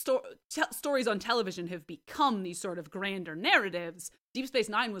 stories on television have become these sort of grander narratives. Deep Space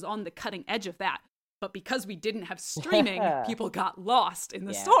Nine was on the cutting edge of that. But because we didn't have streaming, people got lost in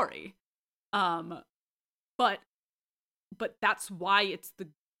the story. But that's why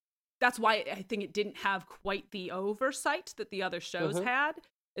that's why I think it didn't have quite the oversight that the other shows had,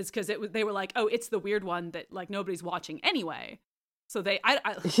 is because they were like, oh, it's the weird one that like nobody's watching anyway. So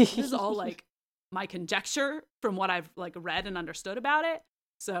this is all like my conjecture from what I've like read and understood about it.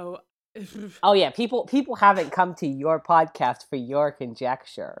 So oh yeah, people haven't come to your podcast for your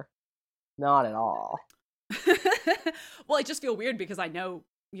conjecture. Not at all. Well, I just feel weird because I know,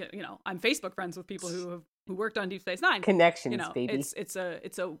 I'm Facebook friends with people who worked on Deep Space Nine. Connections, baby. It's a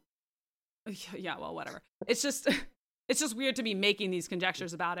yeah, well, whatever. It's just weird to be making these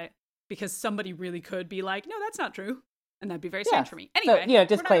conjectures about it because somebody really could be like, no, that's not true, and that'd be very strange for me. Anyway, so,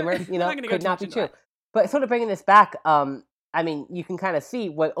 disclaimer, could not be true. But sort of bringing this back, I mean, you can kind of see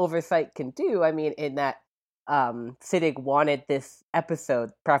what oversight can do. I mean, in that Siddig wanted this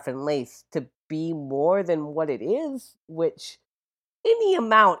episode, Prophet and Lace, to be more than what it is, which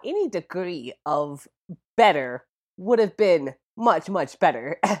any degree of better would have been much, much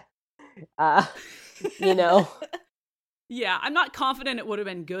better. You know? Yeah, I'm not confident it would have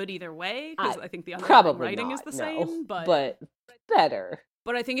been good either way, because I think the underlying writing is the same, but better.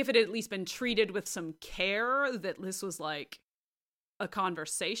 But I think if it had at least been treated with some care, that this was like a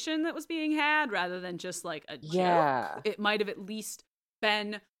conversation that was being had rather than just like a joke, it might have at least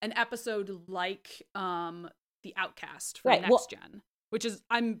been an episode like The Outcast from Next Gen, which is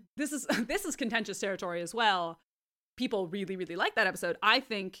this is contentious territory as well. People really, really like that episode. I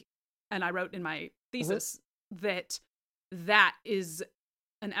think, and I wrote in my thesis that is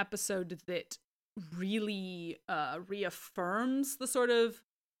an episode that really reaffirms the sort of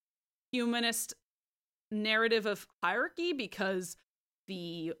humanist narrative of hierarchy, because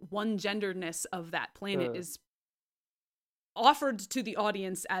the one-genderedness of that planet is offered to the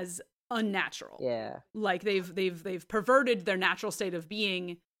audience as unnatural. Yeah, like they've perverted their natural state of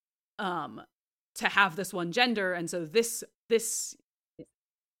being to have this one gender, and so this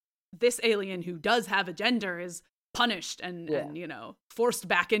alien who does have a gender is punished and you know, forced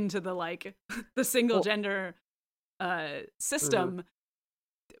back into the like the single gender system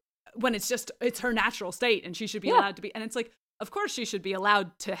when it's her natural state and she should be allowed to be. And it's like, of course she should be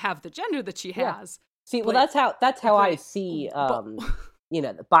allowed to have the gender that she has. See, well, that's how I see you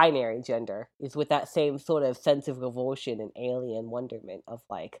know, the binary gender is with that same sort of sense of revulsion and alien wonderment of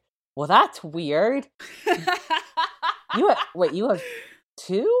like, well, that's weird. You have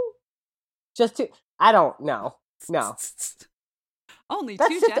two? Just two? I don't know. No. Only that's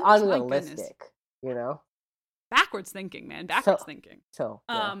two just genders? unrealistic, you know? Backwards thinking, man. Backwards thinking. So,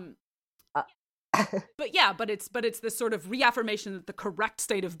 but it's this sort of reaffirmation that the correct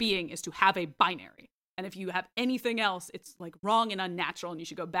state of being is to have a binary. And if you have anything else, it's like wrong and unnatural and you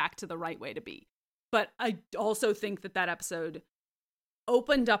should go back to the right way to be. But I also think that episode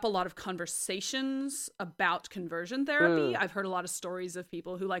opened up a lot of conversations about conversion therapy. I've heard a lot of stories of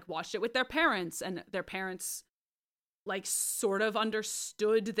people who like watched it with their parents, and their parents like sort of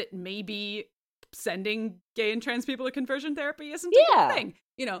understood that maybe sending gay and trans people to conversion therapy isn't a good thing,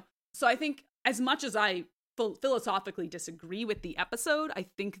 you know? So I think as much as I philosophically disagree with the episode, I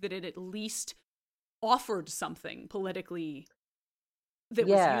think that it at least offered something politically that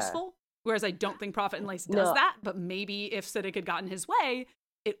was useful. Whereas I don't think Prophet and Lace does that, but maybe if Siddig had gotten his way,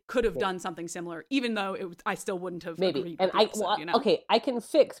 it could have done something similar, even though I still wouldn't have agreed with the episode, you know? Okay, I can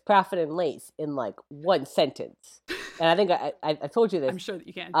fix Prophet and Lace in like one sentence. And I think I told you this. I'm sure that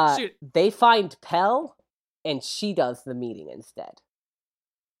you can. Shoot. They find Pell, and she does the meeting instead.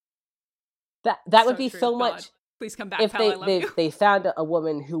 That would be true. so God, much. Please come back, if Pell, I love you. they found a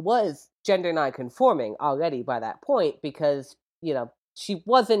woman who was gender non-conforming already by that point, because, you know, she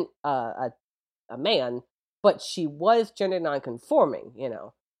wasn't a man, but she was gender non-conforming, you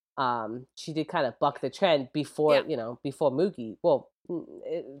know. She did kind of buck the trend before, you know, before Moogie. Well,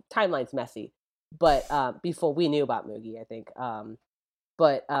 timeline's messy, but before we knew about Moogie, I think.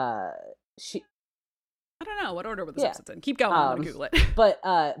 But she... I don't know. What order were this episodes in? Keep going. I'm going to Google it. But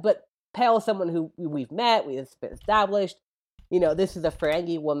Pale is someone who we've met, we've established. You know, this is a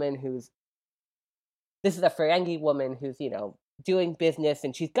Ferengi woman who's, you know, doing business,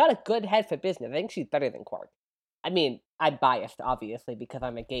 and she's got a good head for business. I think she's better than Quark. I mean, I'm biased, obviously, because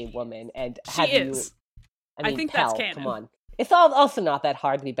I'm a gay woman, and I think Pell, that's canon. Come on. It's also not that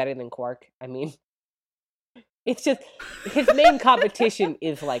hard to be better than Quark. I mean, it's just his main competition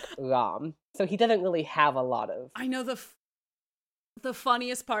is like Rom, so he doesn't really have a lot of. I know the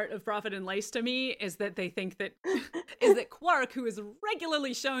funniest part of Prophet and Lace to me is that they think that Quark, who is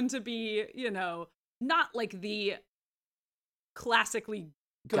regularly shown to be, you know, not like the classically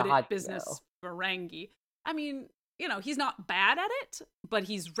good at business Ferengi. I mean, you know, he's not bad at it, but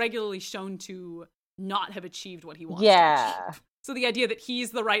he's regularly shown to not have achieved what he wants to achieve. So the idea that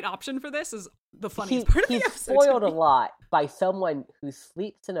he's the right option for this is the funniest part of the episode. He's spoiled a lot by someone who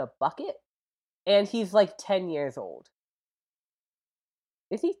sleeps in a bucket, and he's like 10 years old.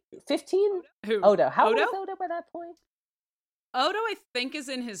 Is he 15? Who? Odo. How old is Odo by that point? Odo, I think, is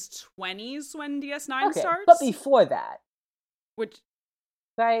in his 20s when DS9 starts. But before that. Which...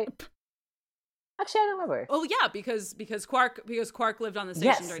 Right? Actually, I don't remember. Oh, yeah, because Quark lived on the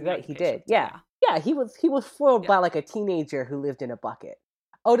station during the right, he did. Yeah, he was foiled by like a teenager who lived in a bucket.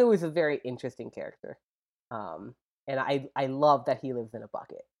 Odo is a very interesting character. And I love that he lives in a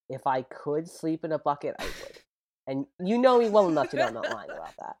bucket. If I could sleep in a bucket, I would. And you know me well enough to know I'm not lying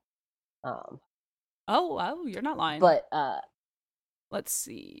about that. Oh, you're not lying. But let's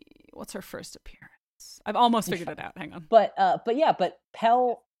see, what's her first appearance? I've almost figured it out. Hang on. But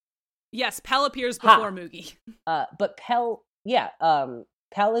Pell. Yes, Pell appears before Moogie. But Pell,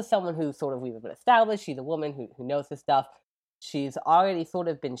 Pell is someone who sort of, we've been established. She's a woman who knows this stuff. She's already sort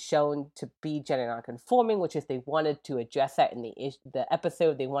of been shown to be gender nonconforming, which is they wanted to address that in the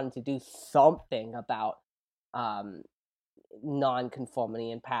episode. They wanted to do something about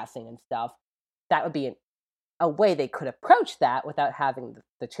nonconformity and passing and stuff. That would be a way they could approach that without having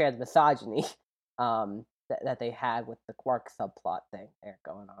the trans misogyny that they had with the Quark subplot thing there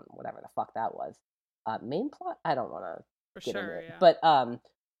going on, whatever the fuck that was. Main plot? I don't want to get into it.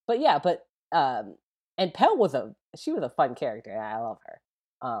 Yeah. And Pell was a fun character. And I love her.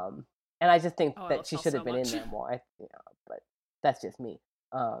 And I just think that she should have been in there more. But that's just me.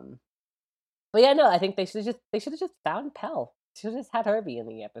 But yeah, no, I think they should have just found Pell. Should have just had her be in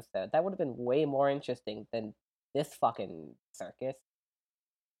the episode. That would have been way more interesting than this fucking circus.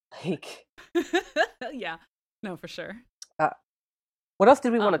 Like, yeah, no, for sure. What else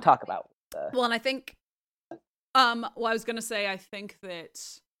did we want to talk about? Well, and I think, I was gonna say, I think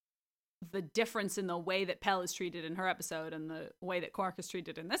that the difference in the way that Pell is treated in her episode and the way that Quark is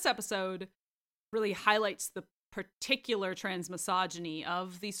treated in this episode really highlights the particular transmisogyny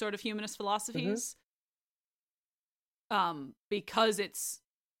of these sort of humanist philosophies. Because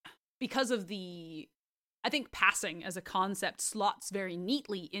of the, I think passing as a concept slots very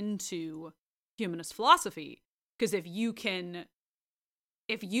neatly into humanist philosophy. Because if you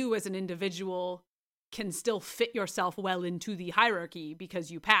as an individual can still fit yourself well into the hierarchy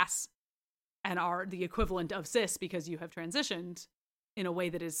because you pass and are the equivalent of cis because you have transitioned in a way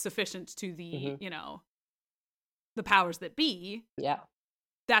that is sufficient to the, the powers that be. Yeah.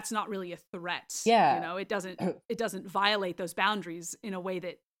 That's not really a threat. Yeah. It doesn't violate those boundaries in a way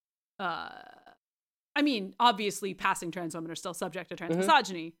that, I mean, obviously passing trans women are still subject to trans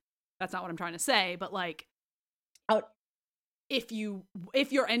misogyny. That's not what I'm trying to say, but like, if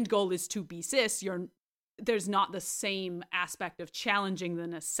your end goal is to be cis, there's not the same aspect of challenging the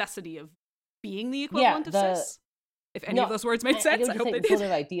necessity of being the equivalent of cis. If any of those words made sense, I hope they did. Sort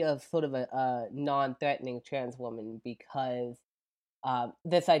of idea of sort of a non-threatening trans woman, because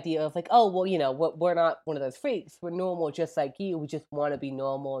this idea of like, oh, well, we're not one of those freaks. We're normal, just like you. We just want to be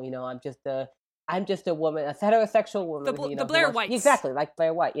normal. I'm just a woman, a heterosexual woman. The Blair Whites, exactly, like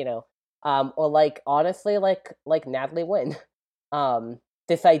Blair White. Or like, honestly, like Natalie Wynn.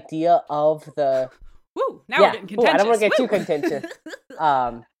 This idea of the woo. Now we're getting contentious. I don't want to get too contentious.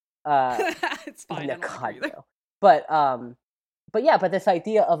 It's fine. But this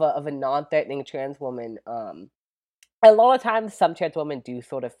idea of a non-threatening trans woman, a lot of times some trans women do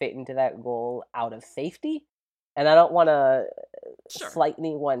sort of fit into that role out of safety, and I don't want to slight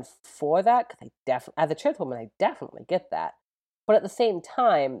anyone for that, because as a trans woman, I definitely get that. But at the same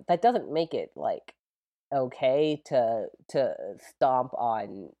time, that doesn't make it like okay to stomp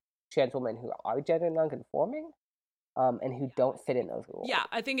on trans women who are gender nonconforming, and who don't fit in those rules. Yeah,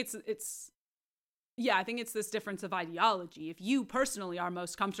 I think it's this difference of ideology. If you personally are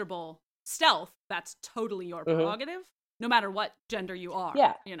most comfortable stealth, that's totally your prerogative, no matter what gender you are.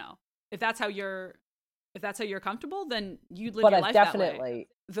 Yeah. If that's how you're comfortable, then you live your life that way.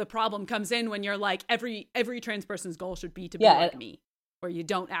 The problem comes in when you're like, every trans person's goal should be to be like me, where you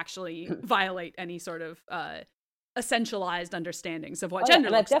don't actually violate any sort of essentialized understandings of what gender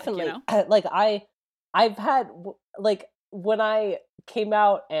looks like. Like I've had like, when I came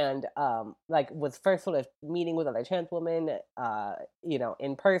out and like was first sort of meeting with other trans women,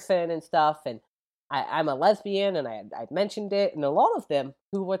 in person and stuff, and I'm a lesbian, and I'd mentioned it, and a lot of them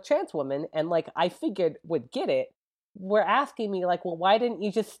who were trans women and like I figured would get it were asking me like, well, why didn't you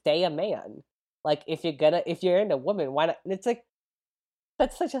just stay a man? Like, if you're into women, why not? And it's like,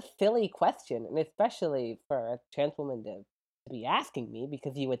 that's such a silly question, and especially for a trans woman to be asking me,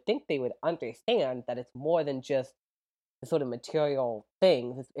 because you would think they would understand that it's more than just the sort of material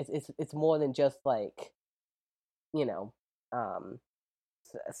things. It's more than just like,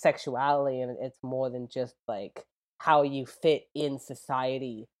 sexuality, and it's more than just like how you fit in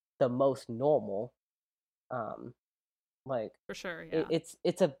society the most normal. Like, for sure, yeah.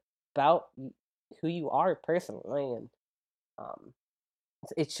 It's about who you are personally, and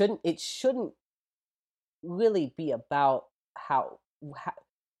it shouldn't really be about how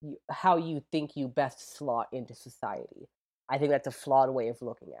you think you best slot into society. I think that's a flawed way of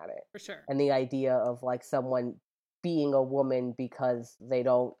looking at it. For sure. And the idea of like someone being a woman because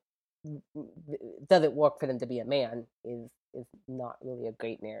doesn't work for them to be a man is not really a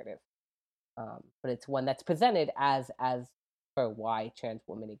great narrative. But it's one that's presented as for why trans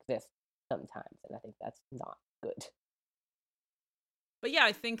women exist. sometimes, and I think that's not good. But yeah,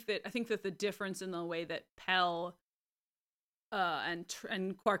 I think that the difference in the way that Pell and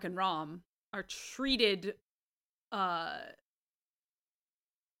Quark and Rom are treated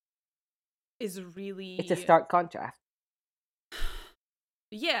is really, it's a stark contrast.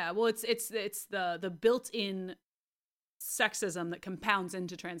 Yeah, well, it's the built-in sexism that compounds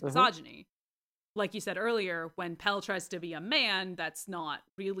into transmisogyny. Like you said earlier, when Pell tries to be a man, that's not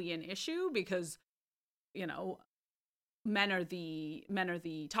really an issue because, you know, men are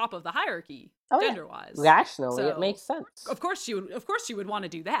the top of the hierarchy, gender-wise. Rationally, so, it makes sense. Of course she would want to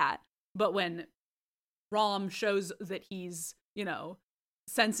do that. But when Rom shows that he's, you know,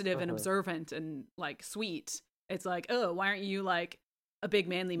 sensitive and observant and like sweet, it's like, oh, why aren't you like a big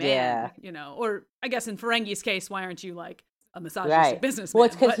manly man? Yeah. You know, or I guess in Ferengi's case, why aren't you like a misogynistic businessman? Well,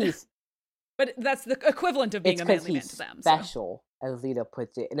 it's because he's. But that's the equivalent of being a manly man to them. Special, as Lita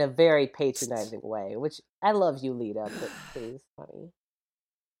puts it, in a very patronizing way. Which I love you, Lita, but please, funny.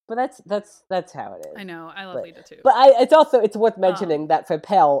 But that's how it is. I know, I love Lita too. But it's worth mentioning that for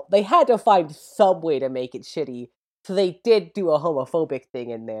Pell, they had to find some way to make it shitty. So they did do a homophobic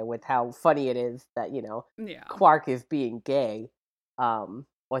thing in there with how funny it is that, you know, Quark is being gay,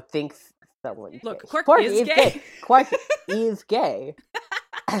 or thinks someone's Look, gay. Quark is gay. Quark is gay.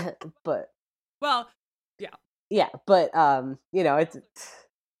 But well, yeah, but you know, it's.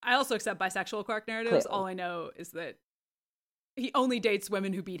 I also accept bisexual Quark narratives. Clearly. All I know is that he only dates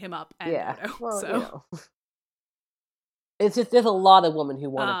women who beat him up. And well, so you know. It's just there's a lot of women who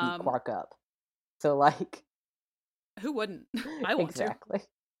want to beat Quark up. So like, who wouldn't? I want exactly. to.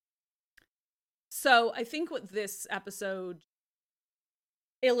 So I think what this episode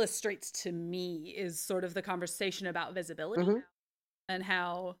illustrates to me is sort of the conversation about visibility and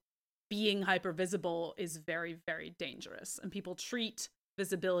how being hypervisible is very, very dangerous. And people treat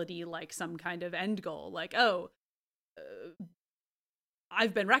visibility like some kind of end goal. Like,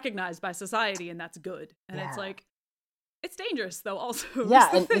 I've been recognized by society and that's good. And it's like, it's dangerous though also. Yeah,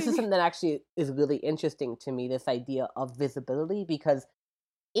 and this is something that actually is really interesting to me, this idea of visibility, because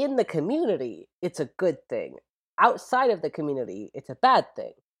in the community, it's a good thing. Outside of the community, it's a bad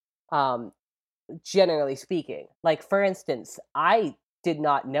thing. Generally speaking. Like, for instance, I did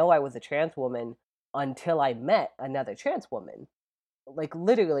not know I was a trans woman until I met another trans woman. Like,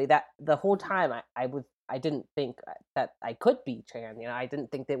 literally, that the whole time I didn't think that I could be trans. You know, I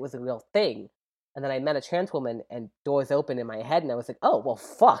didn't think that it was a real thing. And then I met a trans woman, and doors opened in my head, and I was like, "Oh, well,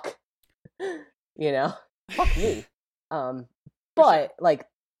 fuck," you know, fuck me. But like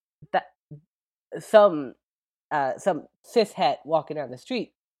that, some cishet walking down the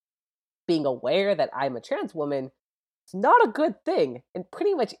street, being aware that I'm a trans woman, it's not a good thing in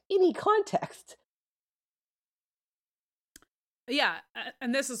pretty much any context. Yeah,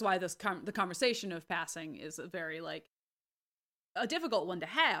 and this is why the conversation of passing is a very a difficult one to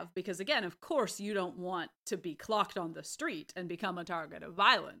have, because again, of course, you don't want to be clocked on the street and become a target of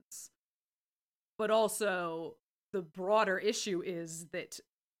violence. But also, the broader issue is that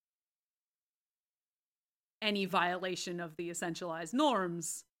any violation of the essentialized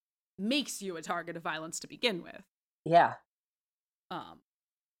norms makes you a target of violence to begin with. Yeah.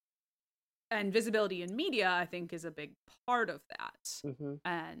 And visibility in media, I think, is a big part of that.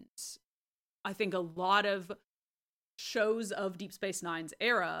 And I think a lot of shows of Deep Space Nine's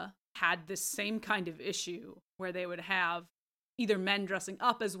era had this same kind of issue where they would have either men dressing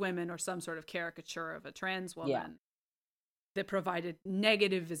up as women or some sort of caricature of a trans woman that provided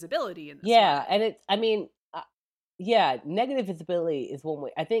negative visibility in this way. And it's, I mean, negative visibility is one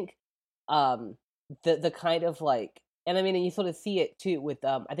way. I think the kind of like, and I mean, and you sort of see it too with,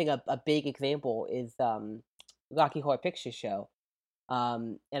 I think a big example is Rocky Horror Picture Show.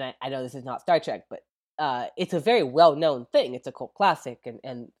 And I know this is not Star Trek, but it's a very well-known thing. It's a cult classic,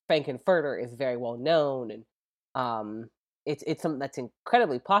 and Frank-N-Furter is very well-known, and it's something that's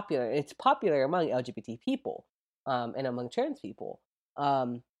incredibly popular. It's popular among LGBT people, and among trans people.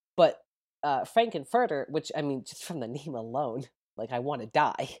 But Frank-N-Furter, which, I mean, just from the name alone, like, I want to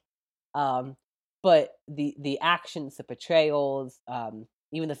die. But the actions, the portrayals,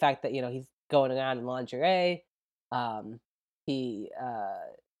 even the fact that, you know, he's going around in lingerie, he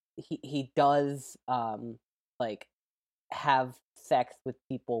does like have sex with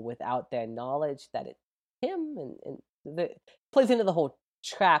people without their knowledge that it's him, and plays into the whole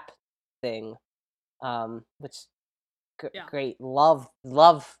trap thing, which great, love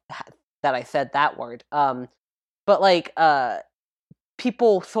that I said that word. But like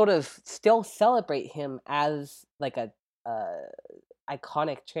people sort of still celebrate him as like a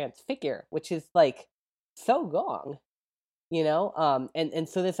iconic trans figure, which is like so wrong. you know? And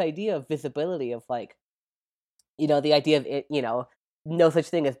so this idea of visibility of like, you know, the idea of it, you know, no such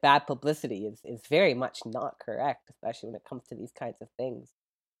thing as bad publicity is very much not correct, especially when it comes to these kinds of things.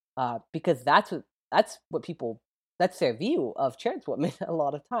 Because that's what people, that's their view of trans women a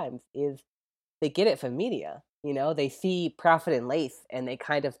lot of times, is they get it from media. You know, they see Profit and Lace and they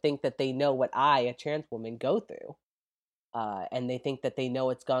kind of think that they know what I, a trans woman, go through. And they think that they know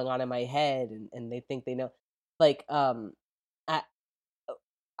what's going on in my head, and they think they know, like, I,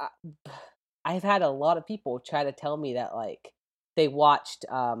 I, I've had a lot of people try to tell me that, like, they watched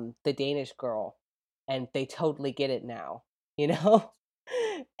The Danish Girl and they totally get it now, you know?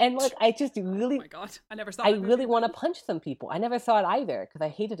 And like, I just really, oh my god, I never saw I that really movie. want to punch some people. I never saw it either because I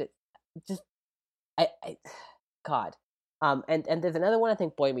hated it. Just, God. And there's another one, I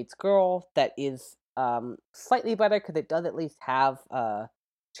think, Boy Meets Girl, that is slightly better because it does at least have a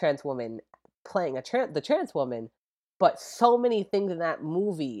trans woman playing the trans woman. But so many things in that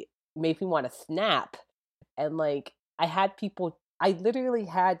movie made me want to snap. And like, I literally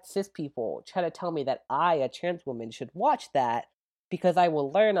had cis people try to tell me that I, a trans woman, should watch that because I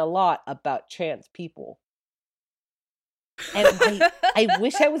will learn a lot about trans people. And I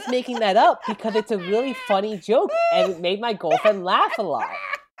wish I was making that up because it's a really funny joke and it made my girlfriend laugh a lot.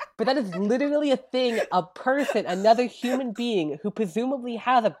 But that is literally a thing, a person, another human being who presumably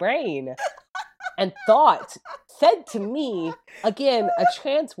has a brain and thought, said to me, again, a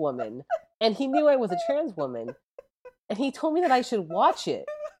trans woman, and he knew I was a trans woman, and he told me that I should watch it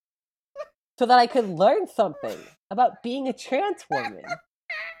so that I could learn something about being a trans woman.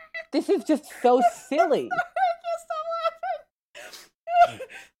 This is just so silly.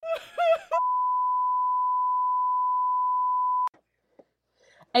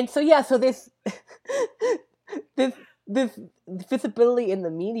 And so yeah, so this this visibility in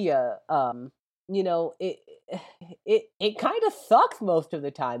the media, you know, it kind of sucks most of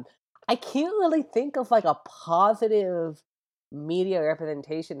the time. I can't really think of like a positive media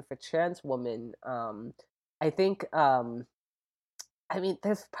representation for trans women. I think, I mean,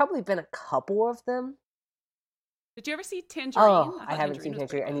 there's probably been a couple of them. Did you ever see Tangerine? Oh, I haven't seen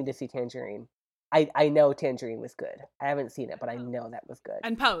Tangerine. I need to see Tangerine. I know Tangerine was good. I haven't seen it, but I know that was good.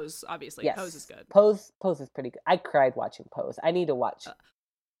 And Pose, obviously. Yes. Pose is good. Pose is pretty good. I cried watching Pose. I need to watch.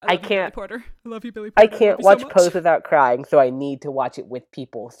 I can't. Billy Porter. I love you, Billy Porter. I can't watch Pose without crying, so I need to watch it with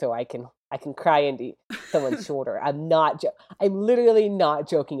people so I can cry into someone's shoulder. I'm literally not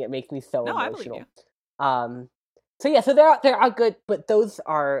joking. It makes me so emotional. I believe you. So yeah, so there are good, but those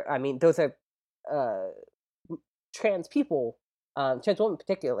are trans people, trans women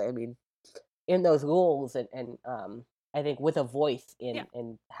particularly. I mean, in those roles and I think with a voice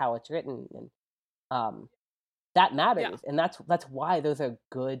in how it's written, and that matters, and that's why those are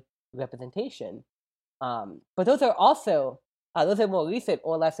good representation. But those are also those are more recent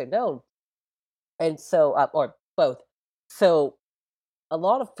or lesser known, and so or both. So for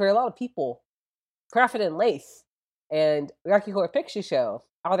a lot of people, Profit and Lace and Rocky Horror Picture Show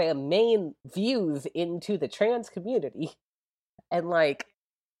are their main views into the trans community, and like,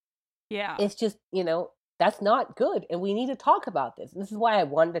 yeah, it's just, you know, that's not good, and we need to talk about this. And this is why I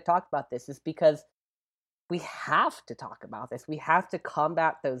wanted to talk about this, is because we have to talk about this. We have to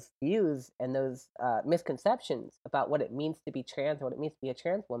combat those views and those misconceptions about what it means to be trans or what it means to be a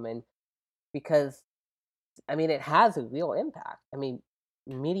trans woman, because, I mean, it has a real impact. I mean,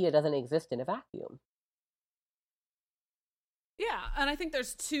 media doesn't exist in a vacuum. Yeah, and I think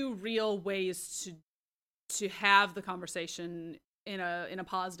there's two real ways to have the conversation in a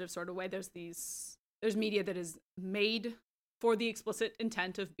positive sort of way. There's media that is made for the explicit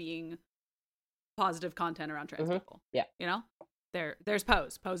intent of being positive content around trans people. Yeah. You know? There's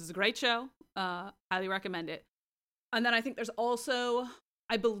Pose. Pose is a great show. Highly recommend it. And then I think there's also,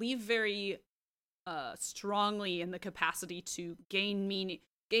 I believe very strongly in the capacity to gain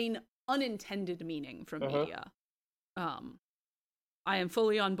unintended meaning from media. I am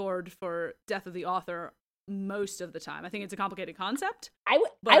fully on board for Death of the Author most of the time. I think it's a complicated concept. I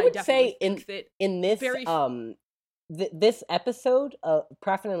would say in this this episode of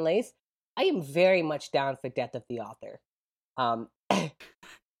Profit and Lace, I am very much down for Death of the Author.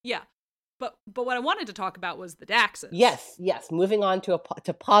 Yeah, but what I wanted to talk about was the Daxes. Yes. Moving on to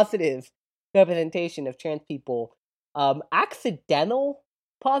positive representation of trans people. Accidental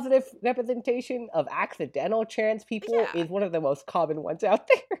positive representation of accidental trans people is one of the most common ones out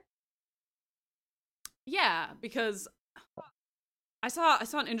there. Yeah, because I saw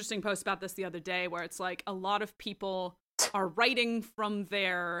an interesting post about this the other day where it's like a lot of people are writing from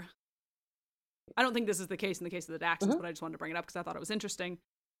their, I don't think this is the case in the case of the Daxes, but I just wanted to bring it up because I thought it was interesting.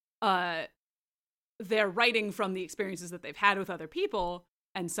 they're writing from the experiences that they've had with other people,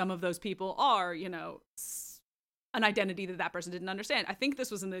 and some of those people are, an identity that person didn't understand. I think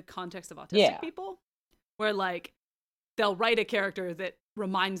this was in the context of autistic people, where like they'll write a character that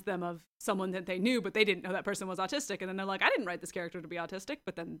reminds them of someone that they knew, but they didn't know that person was autistic, and then they're like, I didn't write this character to be autistic,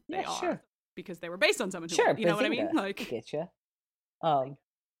 but then they are because they were based on someone who, you know what I mean? Like, I get you.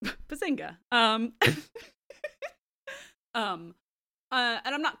 Bazinga. And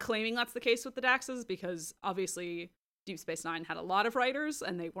I'm not claiming that's the case with the Daxes, because obviously Deep Space Nine had a lot of writers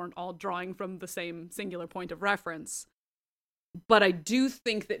and they weren't all drawing from the same singular point of reference. But I do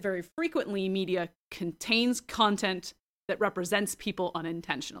think that very frequently media contains content that represents people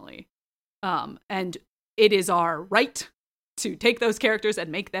unintentionally. And it is our right to take those characters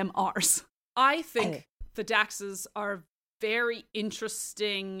and make them ours. I think the Daxes are a very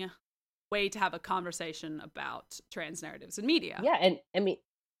interesting way to have a conversation about trans narratives in media. Yeah, and I mean,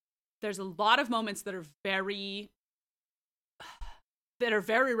 there's a lot of moments that are very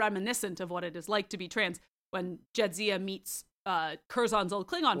reminiscent of what it is like to be trans. When Jadzia meets Curzon's old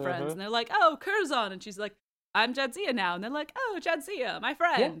Klingon friends, and they're like, "Oh, Curzon," and she's like, "I'm Jadzia now," and they're like, "Oh, Jadzia, my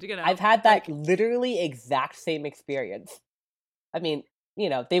friend." Yeah. I've had that literally exact same experience. I mean,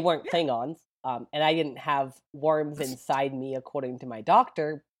 they weren't Klingons, and I didn't have worms inside me, according to my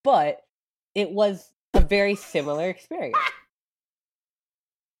doctor, but it was a very similar experience.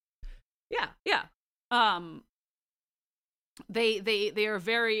 Yeah. They are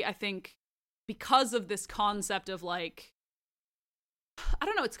very, I think, because of this concept of like, I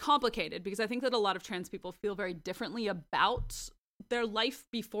don't know, it's complicated because I think that a lot of trans people feel very differently about their life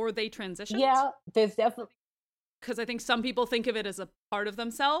before they transition. Yeah, there's definitely, because I think some people think of it as a part of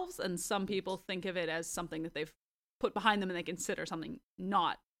themselves, and some people think of it as something that they've put behind them and they consider something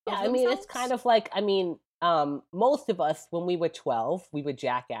not. Yeah, I mean, it's kind of like, most of us, when we were 12, we were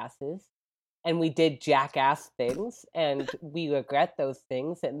jackasses, and we did jackass things, and we regret those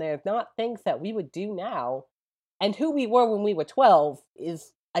things, and they're not things that we would do now. And who we were when we were 12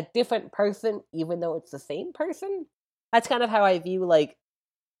 is a different person, even though it's the same person. That's kind of how I view, like,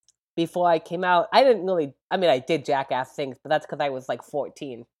 before I came out. I did jackass things, but that's because I was, like,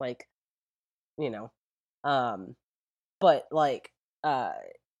 14. Like, but, like,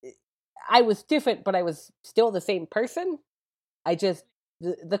 I was different, but I was still the same person. I just,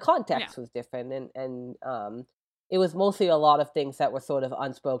 the context was different, and it was mostly a lot of things that were sort of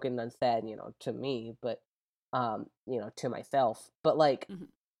unspoken, unsaid, to me, but, to myself. But, like,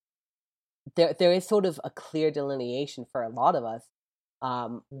 there is sort of a clear delineation for a lot of us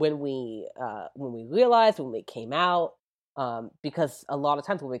when we realized, when we came out, because a lot of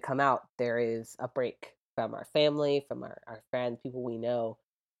times when we come out, there is a break from our family, from our friends, people we know.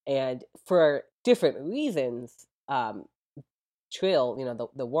 And for different reasons, Trill,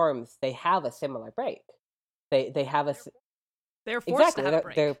 the worms, they have a similar break. They have a. They're forced to have a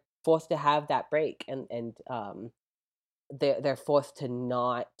break. They're forced to have that break, and they're forced to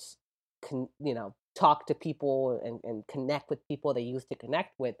not, talk to people and connect with people they used to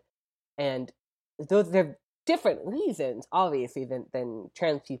connect with, and they're different reasons, obviously, than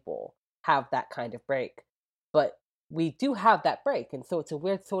trans people have that kind of break, but we do have that break, and so it's a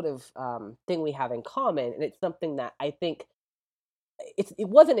weird sort of thing we have in common, and it's something that I think it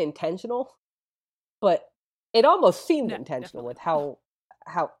wasn't intentional, but it almost seemed intentional with how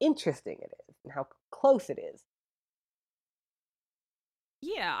interesting it is and how close it is.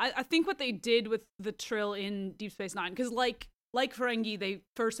 Yeah, I think what they did with the Trill in Deep Space Nine, because like Ferengi, they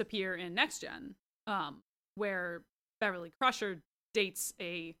first appear in Next Gen, where Beverly Crusher dates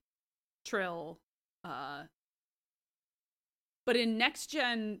a Trill. But in Next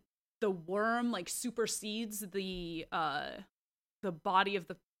Gen, the worm like supersedes the body of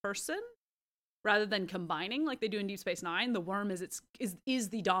the person rather than combining like they do in Deep Space Nine. The worm is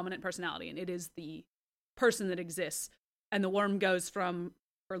the dominant personality, and it is the person that exists. And the worm goes from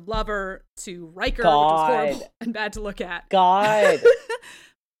her lover to Riker, which was horrible and bad to look at. God.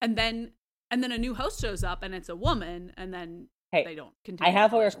 and then a new host shows up, and it's a woman, and then they don't continue. I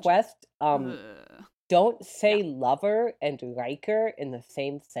have a request. Don't say lover and Riker in the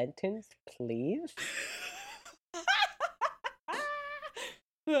same sentence, please.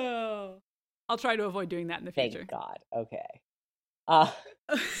 I'll try to avoid doing that in the future. Thank God. Okay. But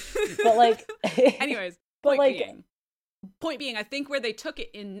like, anyways, point being, I think where they took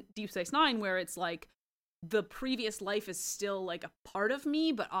it in Deep Space Nine, where it's like the previous life is still like a part of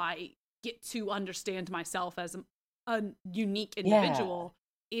me, but I get to understand myself as a unique individual.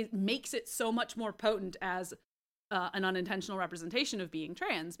 It makes it so much more potent as an unintentional representation of being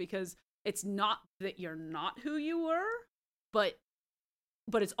trans, because it's not that you're not who you were, but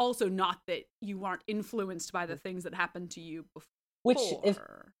but it's also not that you aren't influenced by the things that happened to you before. Which is,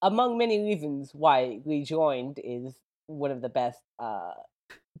 among many reasons why Rejoined is one of the best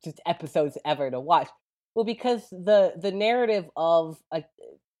just episodes ever to watch. Well, because the narrative of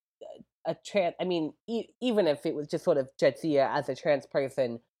a trans, I mean, even if it was just sort of Jadzia as a trans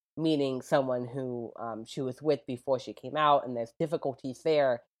person, meaning someone who she was with before she came out, and there's difficulties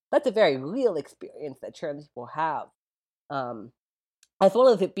there, that's a very real experience that trans people have. As well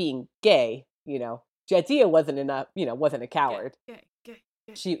as it being gay, you know, Jadzia wasn't a coward. Gay.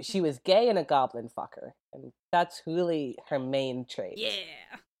 She was gay and a goblin fucker, and that's really her main trait.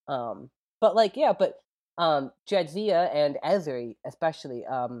 Yeah. But Jadzia and Ezri especially,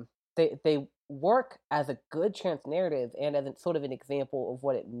 they work as a good trans narrative and as sort of an example of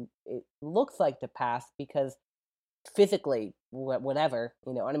what it looks like to pass, because physically, whatever,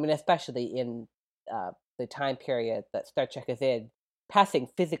 you know, and I mean, especially in the time period that Star Trek is in, passing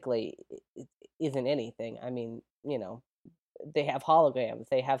physically isn't anything. I mean, you know, they have holograms,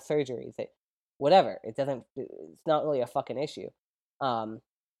 they have surgeries, whatever. It's not really a fucking issue.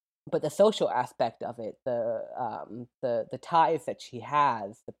 But the social aspect of it, the ties that she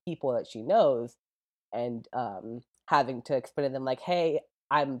has, the people that she knows, and having to explain to them like, hey,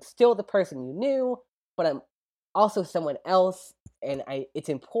 I'm still the person you knew, but I'm also someone else, and it's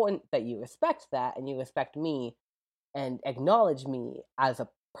important that you respect that, and you respect me, and acknowledge me as a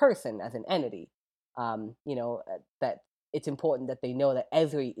person, as an entity. You know, that it's important that they know that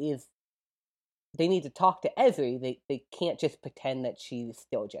Ezri is. They need to talk to Ezri. They can't just pretend that she's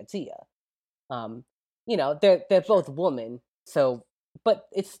still Jadzia. You know, they're both women, so, but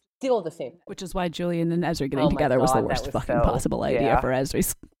it's still the same thing. Which is why Julian and Ezri getting together was the worst fucking possible idea for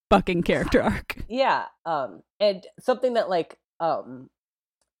Ezri's fucking character arc. Yeah. And something that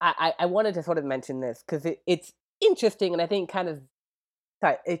I wanted to sort of mention this because it's interesting, and I think kind of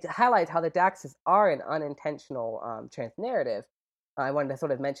it highlights how the Daxes are an unintentional trans narrative. I wanted to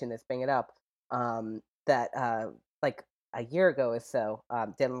sort of mention this, bring it up. That like a year ago or so,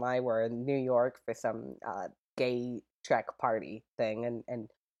 Dan and I were in New York for some gay Trek party thing, and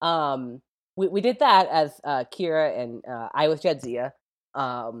we did that as Kira and I was Jadzia,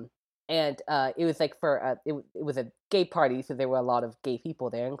 and it was like it was a gay party, so there were a lot of gay people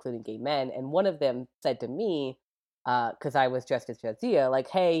there, including gay men, and one of them said to me, because I was dressed as Jadzia, like,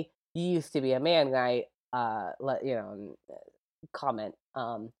 "Hey, you used to be a man, right?" Comment.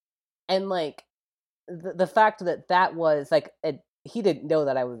 And like the fact that was like he didn't know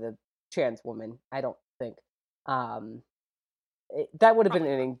that I was a trans woman. I don't think that would have been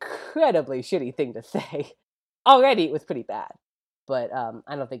an incredibly shitty thing to say. Already, it was pretty bad, but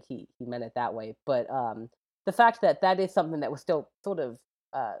I don't think he meant it that way. But the fact that is something that was still sort of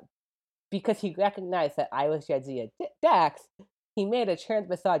because he recognized that I was Jadzia Dax, he made a trans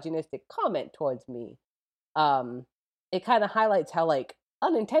misogynistic comment towards me. It kind of highlights how like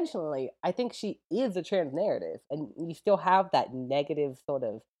unintentionally, I think she is a trans narrative, and you still have that negative sort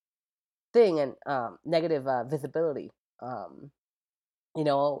of thing and negative visibility. You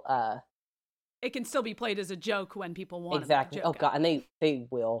know, it can still be played as a joke when people want exactly. Oh god, and they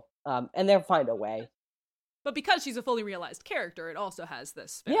will, and they'll find a way. But because she's a fully realized character, it also has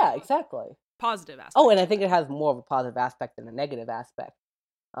this exactly positive aspect. Oh, and I think it has more of a positive aspect than a negative aspect.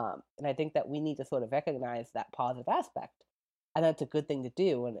 And I think that we need to sort of recognize that positive aspect. And that's a good thing to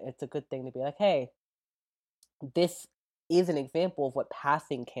do. And it's a good thing to be like, hey, this is an example of what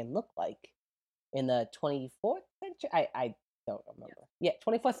passing can look like in the 24th century. I don't remember. Yeah,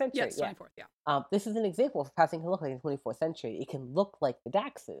 24th century. Yes, 24th, yeah. This is an example of passing can look like in the 24th century. It can look like the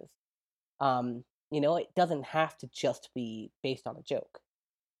Daxes. You know, it doesn't have to just be based on a joke.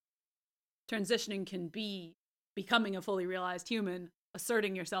 Transitioning can be becoming a fully realized human,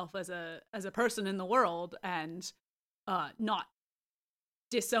 asserting yourself as a person in the world, and not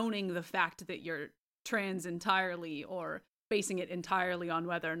disowning the fact that you're trans entirely, or basing it entirely on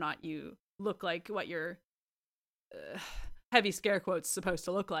whether or not you look like what your heavy scare quotes supposed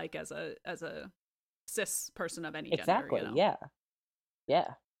to look like as a cis person of any gender. Exactly. You know?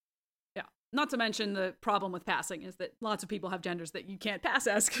 Yeah. Not to mention the problem with passing is that lots of people have genders that you can't pass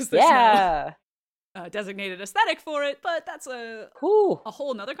as because there's no designated aesthetic for it. But that's a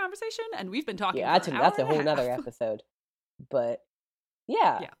whole nother conversation, and we've been talking. Yeah, that's a whole nother episode. But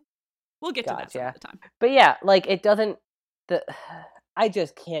yeah, we'll get to that some other time. But yeah, like it doesn't. I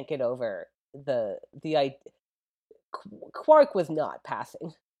just can't get over the idea. Quark was not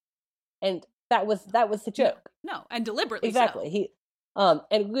passing, and that was the joke. No, and deliberately exactly. So. He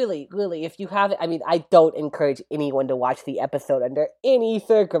and really, if you have it, I mean, I don't encourage anyone to watch the episode under any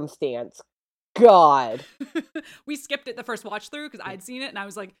circumstance. God. We skipped it the first watch through because I'd seen it and I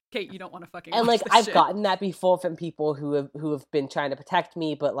was like, Kate, you don't want to fucking and watch like this I've shit. gotten that before from people who have been trying to protect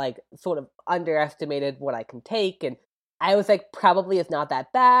me, but like sort of underestimated what I can take, and I was like, probably it's not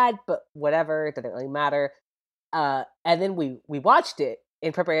that bad, but whatever, it doesn't really matter. And then we watched it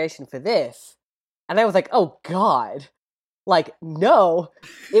in preparation for this, and I was like, oh God, like no,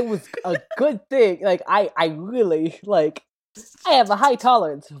 it was a good thing. Like I really like, I have a high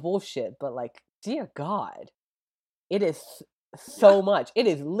tolerance for bullshit, but like, dear God, it is so much. It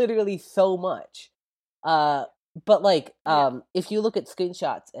is literally so much. But like, if you look at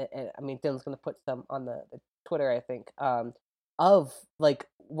screenshots, and I mean, Dylan's gonna put some on the Twitter, I think, of like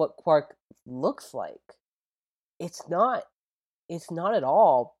what Quark looks like. It's not at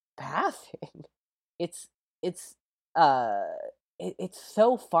all passing. It's it's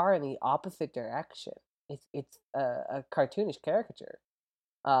so far in the opposite direction. It's a cartoonish caricature.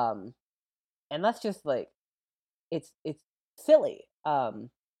 And that's just like, it's silly. And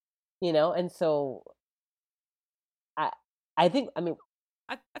so I think, I mean,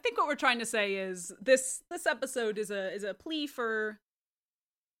 I think what we're trying to say is this episode is a plea for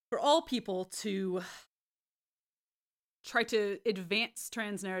all people to try to advance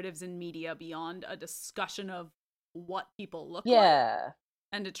trans narratives in media beyond a discussion of what people look like,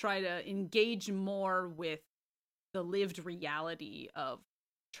 and to try to engage more with the lived reality of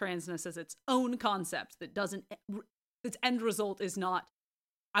transness as its own concept that doesn't, its end result is not,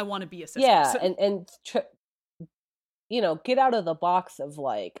 I want to be a cis person. and get out of the box of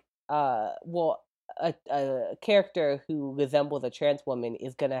like, a character who resembles a trans woman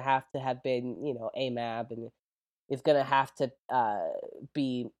is gonna have been, AMAB, and is gonna have to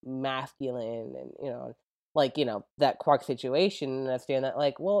be masculine, and like, that Quark situation, and understand that,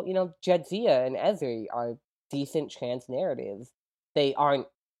 like, well, Jadzia and Ezri are decent trans narratives. They aren't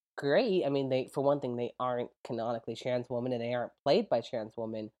great. I mean, for one thing, they aren't canonically trans women, and they aren't played by trans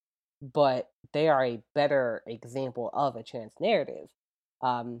women, but they are a better example of a trans narrative.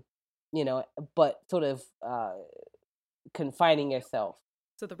 But sort of confining yourself.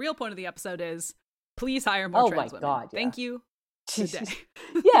 So the real point of the episode is, please hire more trans women. God, yeah. Thank you. But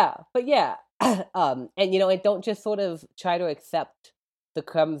and don't just sort of try to accept the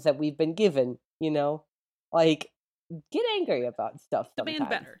crumbs that we've been given. Like, get angry about stuff sometimes. Demand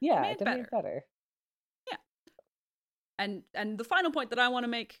better. Yeah, demand better. Yeah. And the final point that I want to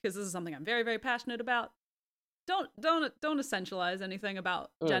make, because this is something I'm very, very passionate about, don't essentialize anything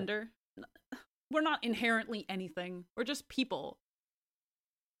about gender. We're not inherently anything. We're just people.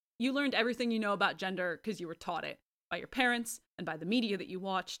 You learned everything you know about gender because you were taught it by your parents and by the media that you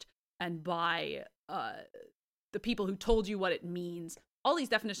watched and by the people who told you what it means. All these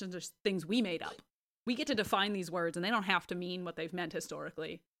definitions are things we made up. We get to define these words, and they don't have to mean what they've meant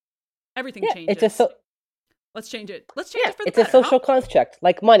historically. Everything changes. Let's change it. Let's change it for the better. It's a social construct,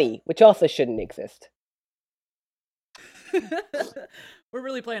 like money, which also shouldn't exist. We're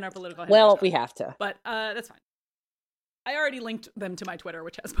really playing our political hand. Well, we have to. But that's fine. I already linked them to my Twitter,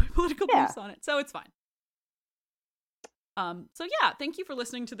 which has my political beliefs on it, so it's fine. So yeah, thank you for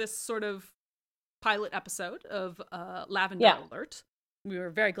listening to this sort of pilot episode of Lavender Alert. We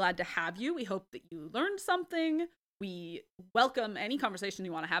were very glad to have you. We hope that you learned something. We welcome any conversation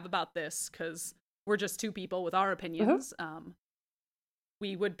you want to have about this, because we're just two people with our opinions.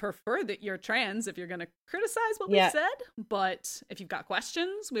 We would prefer that you're trans if you're going to criticize what we said, but if you've got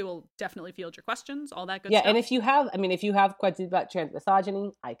questions, we will definitely field your questions, all that good stuff. Yeah, and if you have questions about trans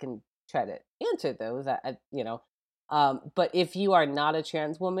misogyny, I can try to answer those, but if you are not a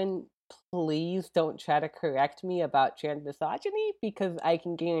trans woman, please don't try to correct me about trans misogyny, because I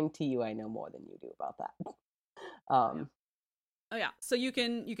can guarantee you I know more than you do about that. Oh yeah, so you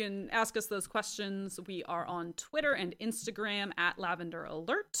can ask us those questions. We are on Twitter and Instagram at Lavender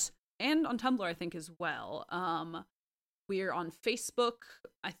Alert, and on Tumblr, I think, as well. We're on Facebook,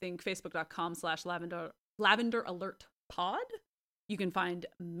 I think facebook.com/Lavender Alert Pod. You can find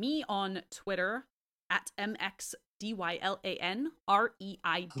me on Twitter at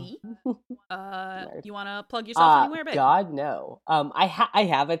MXDYLANREID. You want to plug yourself anywhere, babe? God, no. I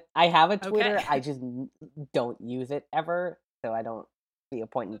have a Twitter. Okay. I just don't use it ever, so I don't see a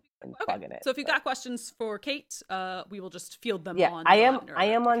point in plugging it. So if you've got questions for Kate, we will just field them on I am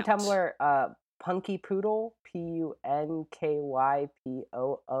on account. Tumblr, Punky Poodle,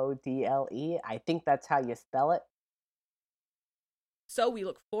 PUNKYPOODLE. I think that's how you spell it. So we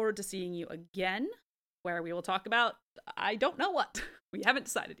look forward to seeing you again, where we will talk about, I don't know what. We haven't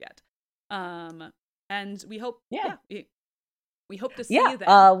decided yet. And we hope, we We hope to see you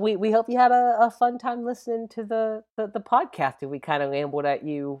then. We hope you had a fun time listening to the podcast. And we kind of rambled at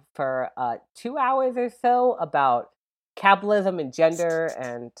you for 2 hours or so about capitalism and gender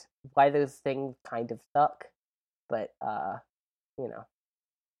and why those things kind of suck. But, you know.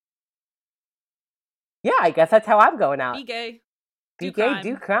 Yeah, I guess that's how I'm going out. Be gay. Be gay,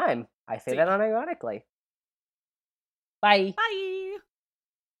 do crime. I say that unironically. Bye. Bye.